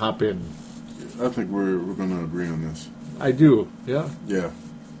like me to hop in? I think we're going to agree on this. I do. Yeah? Yeah.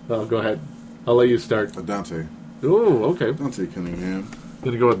 Oh, go ahead. I'll let you start. Dante. Oh, okay. Dante Cunningham.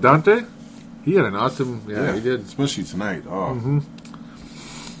 Gonna go with Dante? He had an awesome... Yeah, he did. Especially tonight. Oh.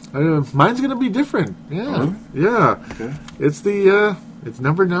 Mm-hmm. Mine's going to be different. Yeah. Oh, really? Yeah. Okay. It's it's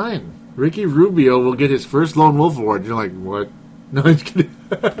number 9. Ricky Rubio will get his first Lone Wolf Award. You're like, what? No, I'm just kidding.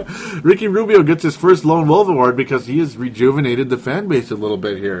 Ricky Rubio gets his first Lone Wolf Award because he has rejuvenated the fan base a little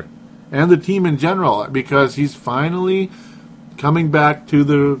bit here. And the team in general, because he's finally coming back to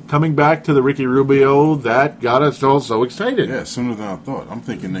the Ricky Rubio that got us all so excited. Yeah, sooner than I thought. I'm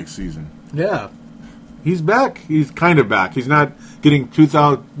thinking next season. Yeah. He's back. He's kind of back. He's not getting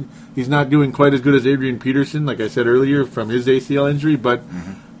 2,000. He's not doing quite as good as Adrian Peterson, like I said earlier, from his ACL injury. But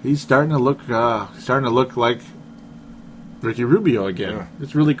he's starting to look like Ricky Rubio again. Yeah.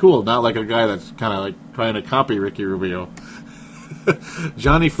 It's really cool. Not like a guy that's kind of like trying to copy Ricky Rubio.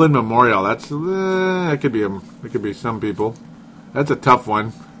 Johnny Flynn Memorial. That's it could be him. It could be some people. That's a tough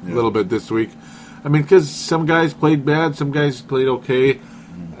one. A little bit this week. I mean, because some guys played bad, some guys played okay.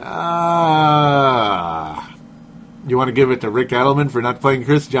 You want to give it to Rick Adelman for not playing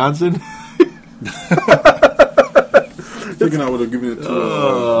Chris Johnson? Thinking I would have given it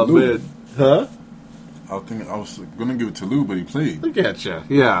to Lou. Man. Huh? I was going to give it to Lou, but he played. Look at you.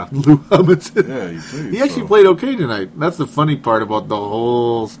 Yeah, Lou Hubbardston. Yeah, he played. He actually played okay tonight. That's the funny part about the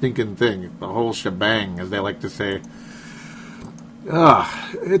whole stinking thing. The whole shebang, as they like to say.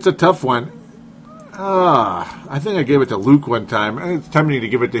 It's a tough one. I think I gave it to Luke one time. It's tempting to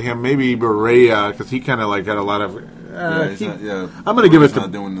give it to him. Maybe Berea, because he kind of like got a lot of... I'm going to give it to...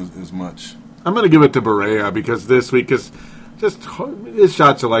 not doing as much. I'm going to give it to Berea because this week, because just his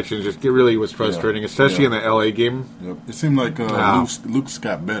shot selection just really was frustrating, especially in the LA game. Yep. It seemed like Luke's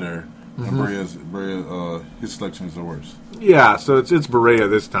got better, and Berea, his selections are worse. Yeah, so it's Berea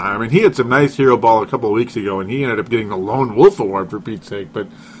this time. I mean, he had some nice hero ball a couple of weeks ago, and he ended up getting the Lone Wolf Award for Pete's sake. But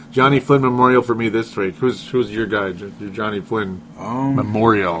Johnny Flynn Memorial for me this week. Who's your guy? Your Johnny Flynn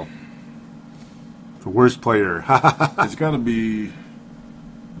Memorial. The worst player. It's got to be.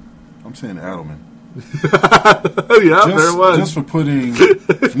 I'm saying Adelman. There it was. Just for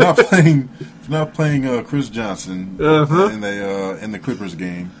not playing Chris Johnson in the Clippers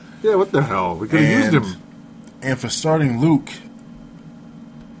game. Yeah, what the hell? We could have used him. And for starting Luke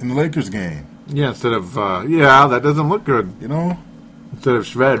in the Lakers game. Yeah, instead of that doesn't look good. You know, instead of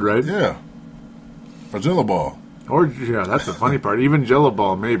Shved, right? Yeah, or Jello Ball. Or that's the funny part. Even Jello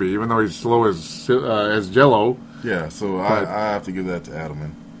Ball, maybe, even though he's slow as Jello. Yeah, so I have to give that to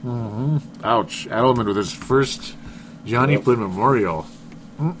Adelman. Mm-hmm. Ouch. Adelman with his first Johnny Flynn Memorial.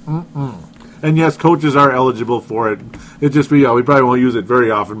 And yes, coaches are eligible for it. It just we probably won't use it very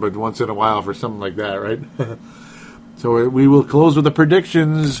often, but once in a while for something like that, right? So we will close with the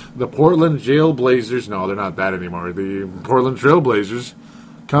predictions. The Portland Jailblazers, no, they're not that anymore. The Portland Trailblazers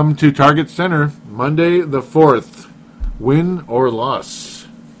come to Target Center Monday the 4th. Win or loss.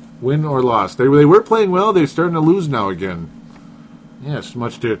 Win or loss. They were playing well. They're starting to lose now again. Yes,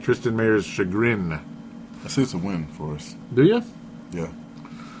 much to Tristan Mayer's chagrin. I say it's a win for us. Do you? Yeah.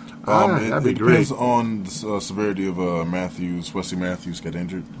 That'd be it great. depends on the severity of Wesley Matthews got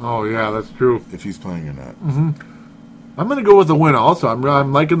injured. Oh, yeah, that's true. If he's playing or not. Mm-hmm. I'm going to go with the win also.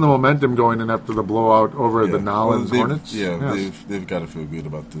 I'm liking the momentum going in after the blowout over the Nolans Hornets. Yeah, yes. They've got to feel good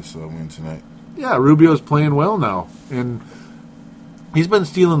about this win tonight. Yeah, Rubio's playing well now. And he's been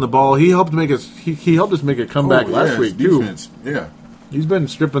stealing the ball. He helped he helped us make a comeback last week, defense. too. Yeah. He's been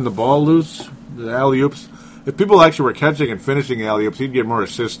stripping the ball loose, the alley-oops. If people actually were catching and finishing alley-oops, he'd get more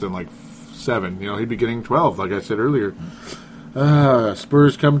assists than like 7. He'd be getting 12, like I said earlier.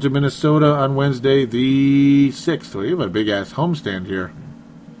 Spurs come to Minnesota on Wednesday the 6th. We have a big-ass homestand here.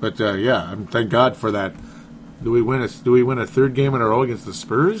 But, thank God for that. Do we win a third game in a row against the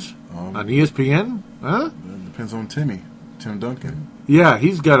Spurs on ESPN? Huh? It depends on Tim Duncan. Yeah,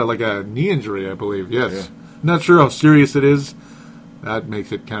 he's got a knee injury, I believe. Yes. Yeah. Not sure how serious it is. That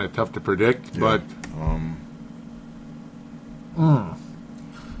makes it kind of tough to predict, but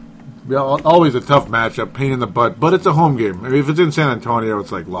always a tough matchup, pain in the butt. But it's a home game. I mean, if it's in San Antonio,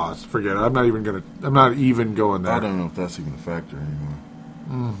 it's like lost. Forget it. I'm not even going there. I don't know if that's even a factor anymore.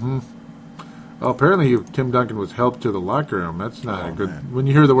 Mm-hmm. Well, apparently Tim Duncan was helped to the locker room. That's not a good. Man. When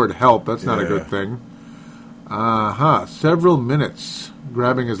you hear the word help, that's not a good thing. Several minutes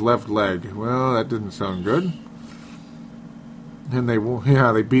grabbing his left leg. Well, that didn't sound good. And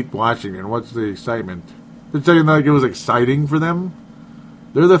they beat Washington. What's the excitement? They're saying like it was exciting for them.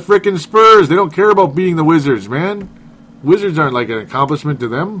 They're the frickin' Spurs. They don't care about beating the Wizards, man. Wizards aren't like an accomplishment to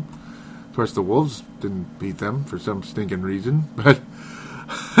them. Of course, the Wolves didn't beat them for some stinking reason. But,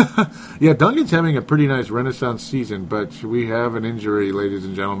 yeah, Duncan's having a pretty nice renaissance season, but we have an injury, ladies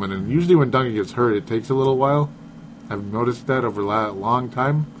and gentlemen. And usually when Duncan gets hurt, it takes a little while. I've noticed that over a long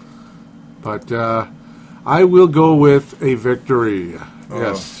time. But I will go with a victory.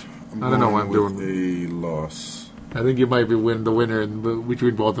 Yes. I don't know what I'm doing. A loss. I think you might be the winner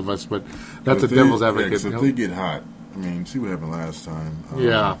between both of us, but that's a devil's advocate. If they get hot, I mean, see what happened last time.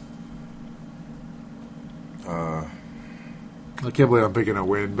 Yeah. I can't believe I'm picking a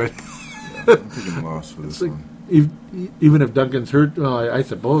win, but I'm picking a loss for this one. Even if Duncan's hurt, well, I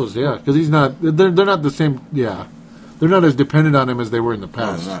suppose, yeah, because he's not. They're not the same. Yeah, they're not as dependent on him as they were in the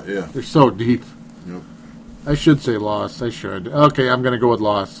past. No, they're not, yeah. They're so deep. Yep. I should say loss. I should. Okay, I'm going to go with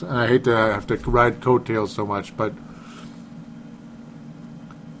loss. I hate to have to ride coattails so much, but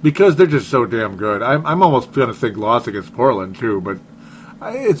because they're just so damn good, I'm almost going to think loss against Portland too. But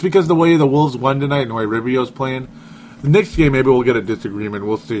it's because the way the Wolves won tonight and the way Rubio's playing. The Knicks game, maybe we'll get a disagreement.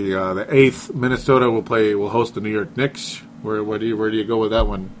 We'll see. The 8th, Minnesota will host the New York Knicks. Where do you go with that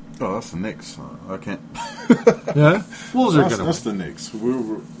one? Oh, that's the Knicks. I can't. Yeah, Wolves are going to. That's the Knicks.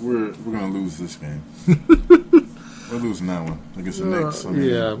 We're going to lose this game. We're losing that one against the Knicks.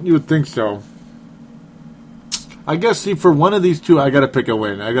 Yeah, you would think so. I guess. See, for one of these two, I got to pick a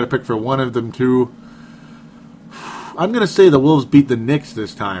win. I got to pick for one of them two. I'm going to say the Wolves beat the Knicks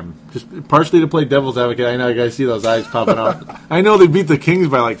this time, just partially to play devil's advocate. I know you guys see those eyes popping out. I know they beat the Kings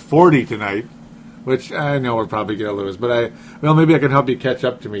by like 40 tonight. Which I know we're probably going to lose, but maybe I can help you catch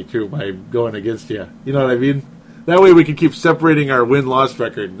up to me, too, by going against you. You know what I mean? That way we can keep separating our win-loss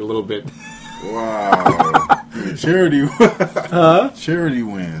record a little bit. Wow. Charity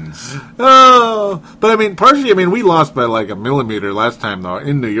wins. Oh, but I mean, partially, we lost by like a millimeter last time, though,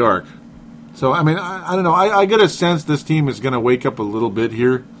 in New York. So, I don't know. I get a sense this team is going to wake up a little bit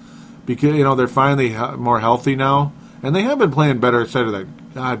here because, they're finally more healthy now. And they have been playing better outside of that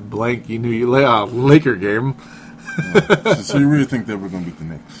blanky Laker game. So you really think that we're going to beat the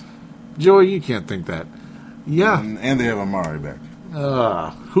Knicks? Joey, you can't think that. Yeah. And they have Amari back.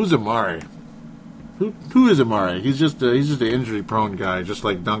 Who's Amari? Who is Amari? He's just an injury-prone guy, just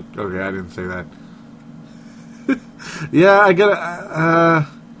like Dunk. Okay, I didn't say that. Yeah, I gotta.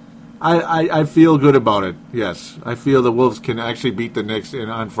 I feel good about it. Yes, I feel the Wolves can actually beat the Knicks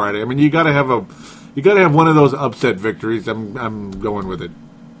on Friday. You gotta have one of those upset victories. I'm going with it.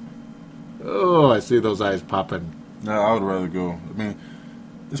 Oh, I see those eyes popping. No, I would rather go.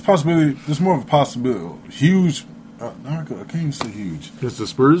 It's possibility. There's more of a possibility. Huge. No, I can't even say huge. Against the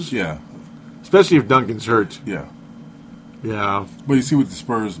Spurs? Yeah. Especially if Duncan's hurt. Yeah. Yeah. But you see what the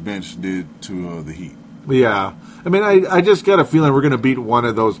Spurs bench did to the Heat. Yeah. I just got a feeling we're going to beat one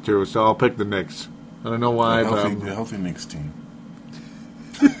of those two, so I'll pick the Knicks. I don't know why, but healthy Knicks team.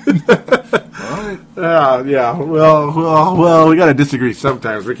 All right. Yeah. Well, we got to disagree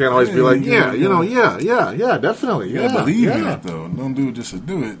sometimes. We can't always be like, yeah, definitely. Yeah, believe in it though. Don't do it just to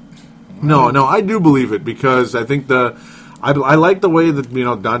do it. No, I do believe it because I think I like the way that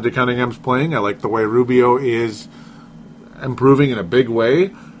Dante Cunningham's playing. I like the way Rubio is improving in a big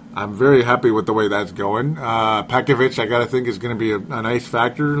way. I'm very happy with the way that's going. Pakovic, I gotta think, is going to be a nice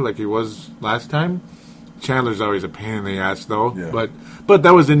factor like he was last time. Chandler's always a pain in the ass, though. Yeah. But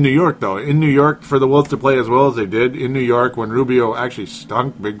that was in New York, though. In New York, for the Wolves to play as well as they did in New York, when Rubio actually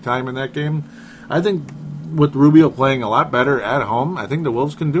stunk big time in that game, I think with Rubio playing a lot better at home, I think the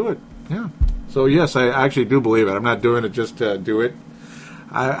Wolves can do it. Yeah. So yes, I actually do believe it. I'm not doing it just to do it.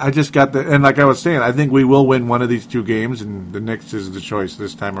 I just got and like I was saying, I think we will win one of these two games, and the Knicks is the choice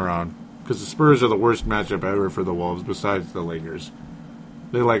this time around. Because the Spurs are the worst matchup ever for the Wolves, besides the Lakers.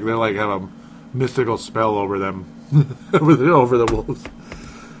 They have a mystical spell over them, over the Wolves.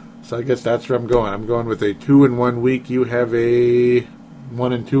 So I guess that's where I'm going. I'm going with a 2-1 week. You have a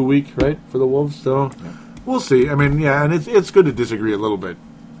 1-2 week, right, for the Wolves. So we'll see. And it's good to disagree a little bit.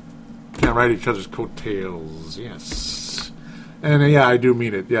 Can't ride each other's coattails. Yes. And I do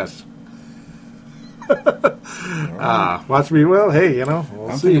mean it. Yes. Watch me. Well, hey,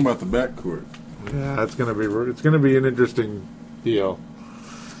 we'll I'm see. thinking about the backcourt. Yeah, it's gonna be an interesting deal.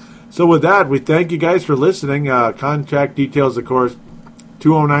 So with that, we thank you guys for listening. Contact details, of course,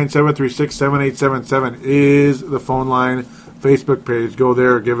 209-736-7877 is the phone line. Facebook page. Go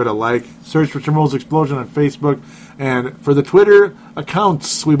there, give it a like. Search for Timberwolves Explosion on Facebook. And for the Twitter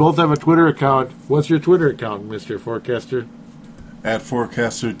accounts, we both have a Twitter account. What's your Twitter account, Mr. Forecaster?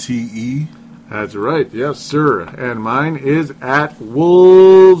 @ForecasterTE. That's right. Yes, sir. And mine is at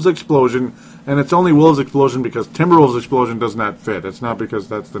Wolves Explosion. And it's only Wolves Explosion because Timberwolves Explosion does not fit. It's not because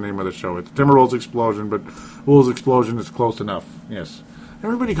that's the name of the show. It's Timberwolves Explosion, but Wolves Explosion is close enough. Yes.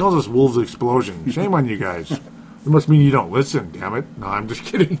 Everybody calls us Wolves Explosion. Shame on you guys. It must mean you don't listen, damn it. No, I'm just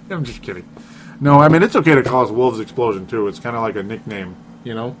kidding. I'm just kidding. No, I mean, it's okay to call us Wolves Explosion, too. It's kind of like a nickname,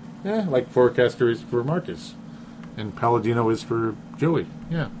 you know? Yeah, like Forecaster is for Marcus. And Palladino is for Joey.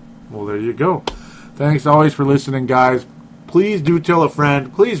 Yeah. Well, there you go. Thanks always for listening, guys. Please do tell a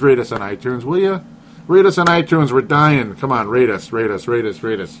friend. Please rate us on iTunes, will you? Rate us on iTunes. We're dying. Come on, rate us, rate us, rate us,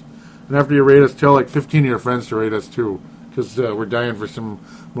 rate us. And after you rate us, tell like 15 of your friends to rate us, too. Because we're dying for some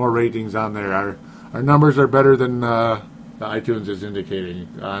more ratings on there. Our numbers are better than the iTunes is indicating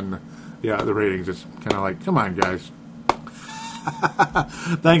on the ratings. It's kind of like, come on, guys.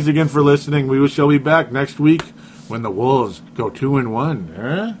 Thanks again for listening. We shall be back next week when the Wolves go 2-1.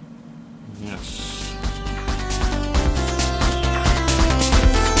 Huh? Yes.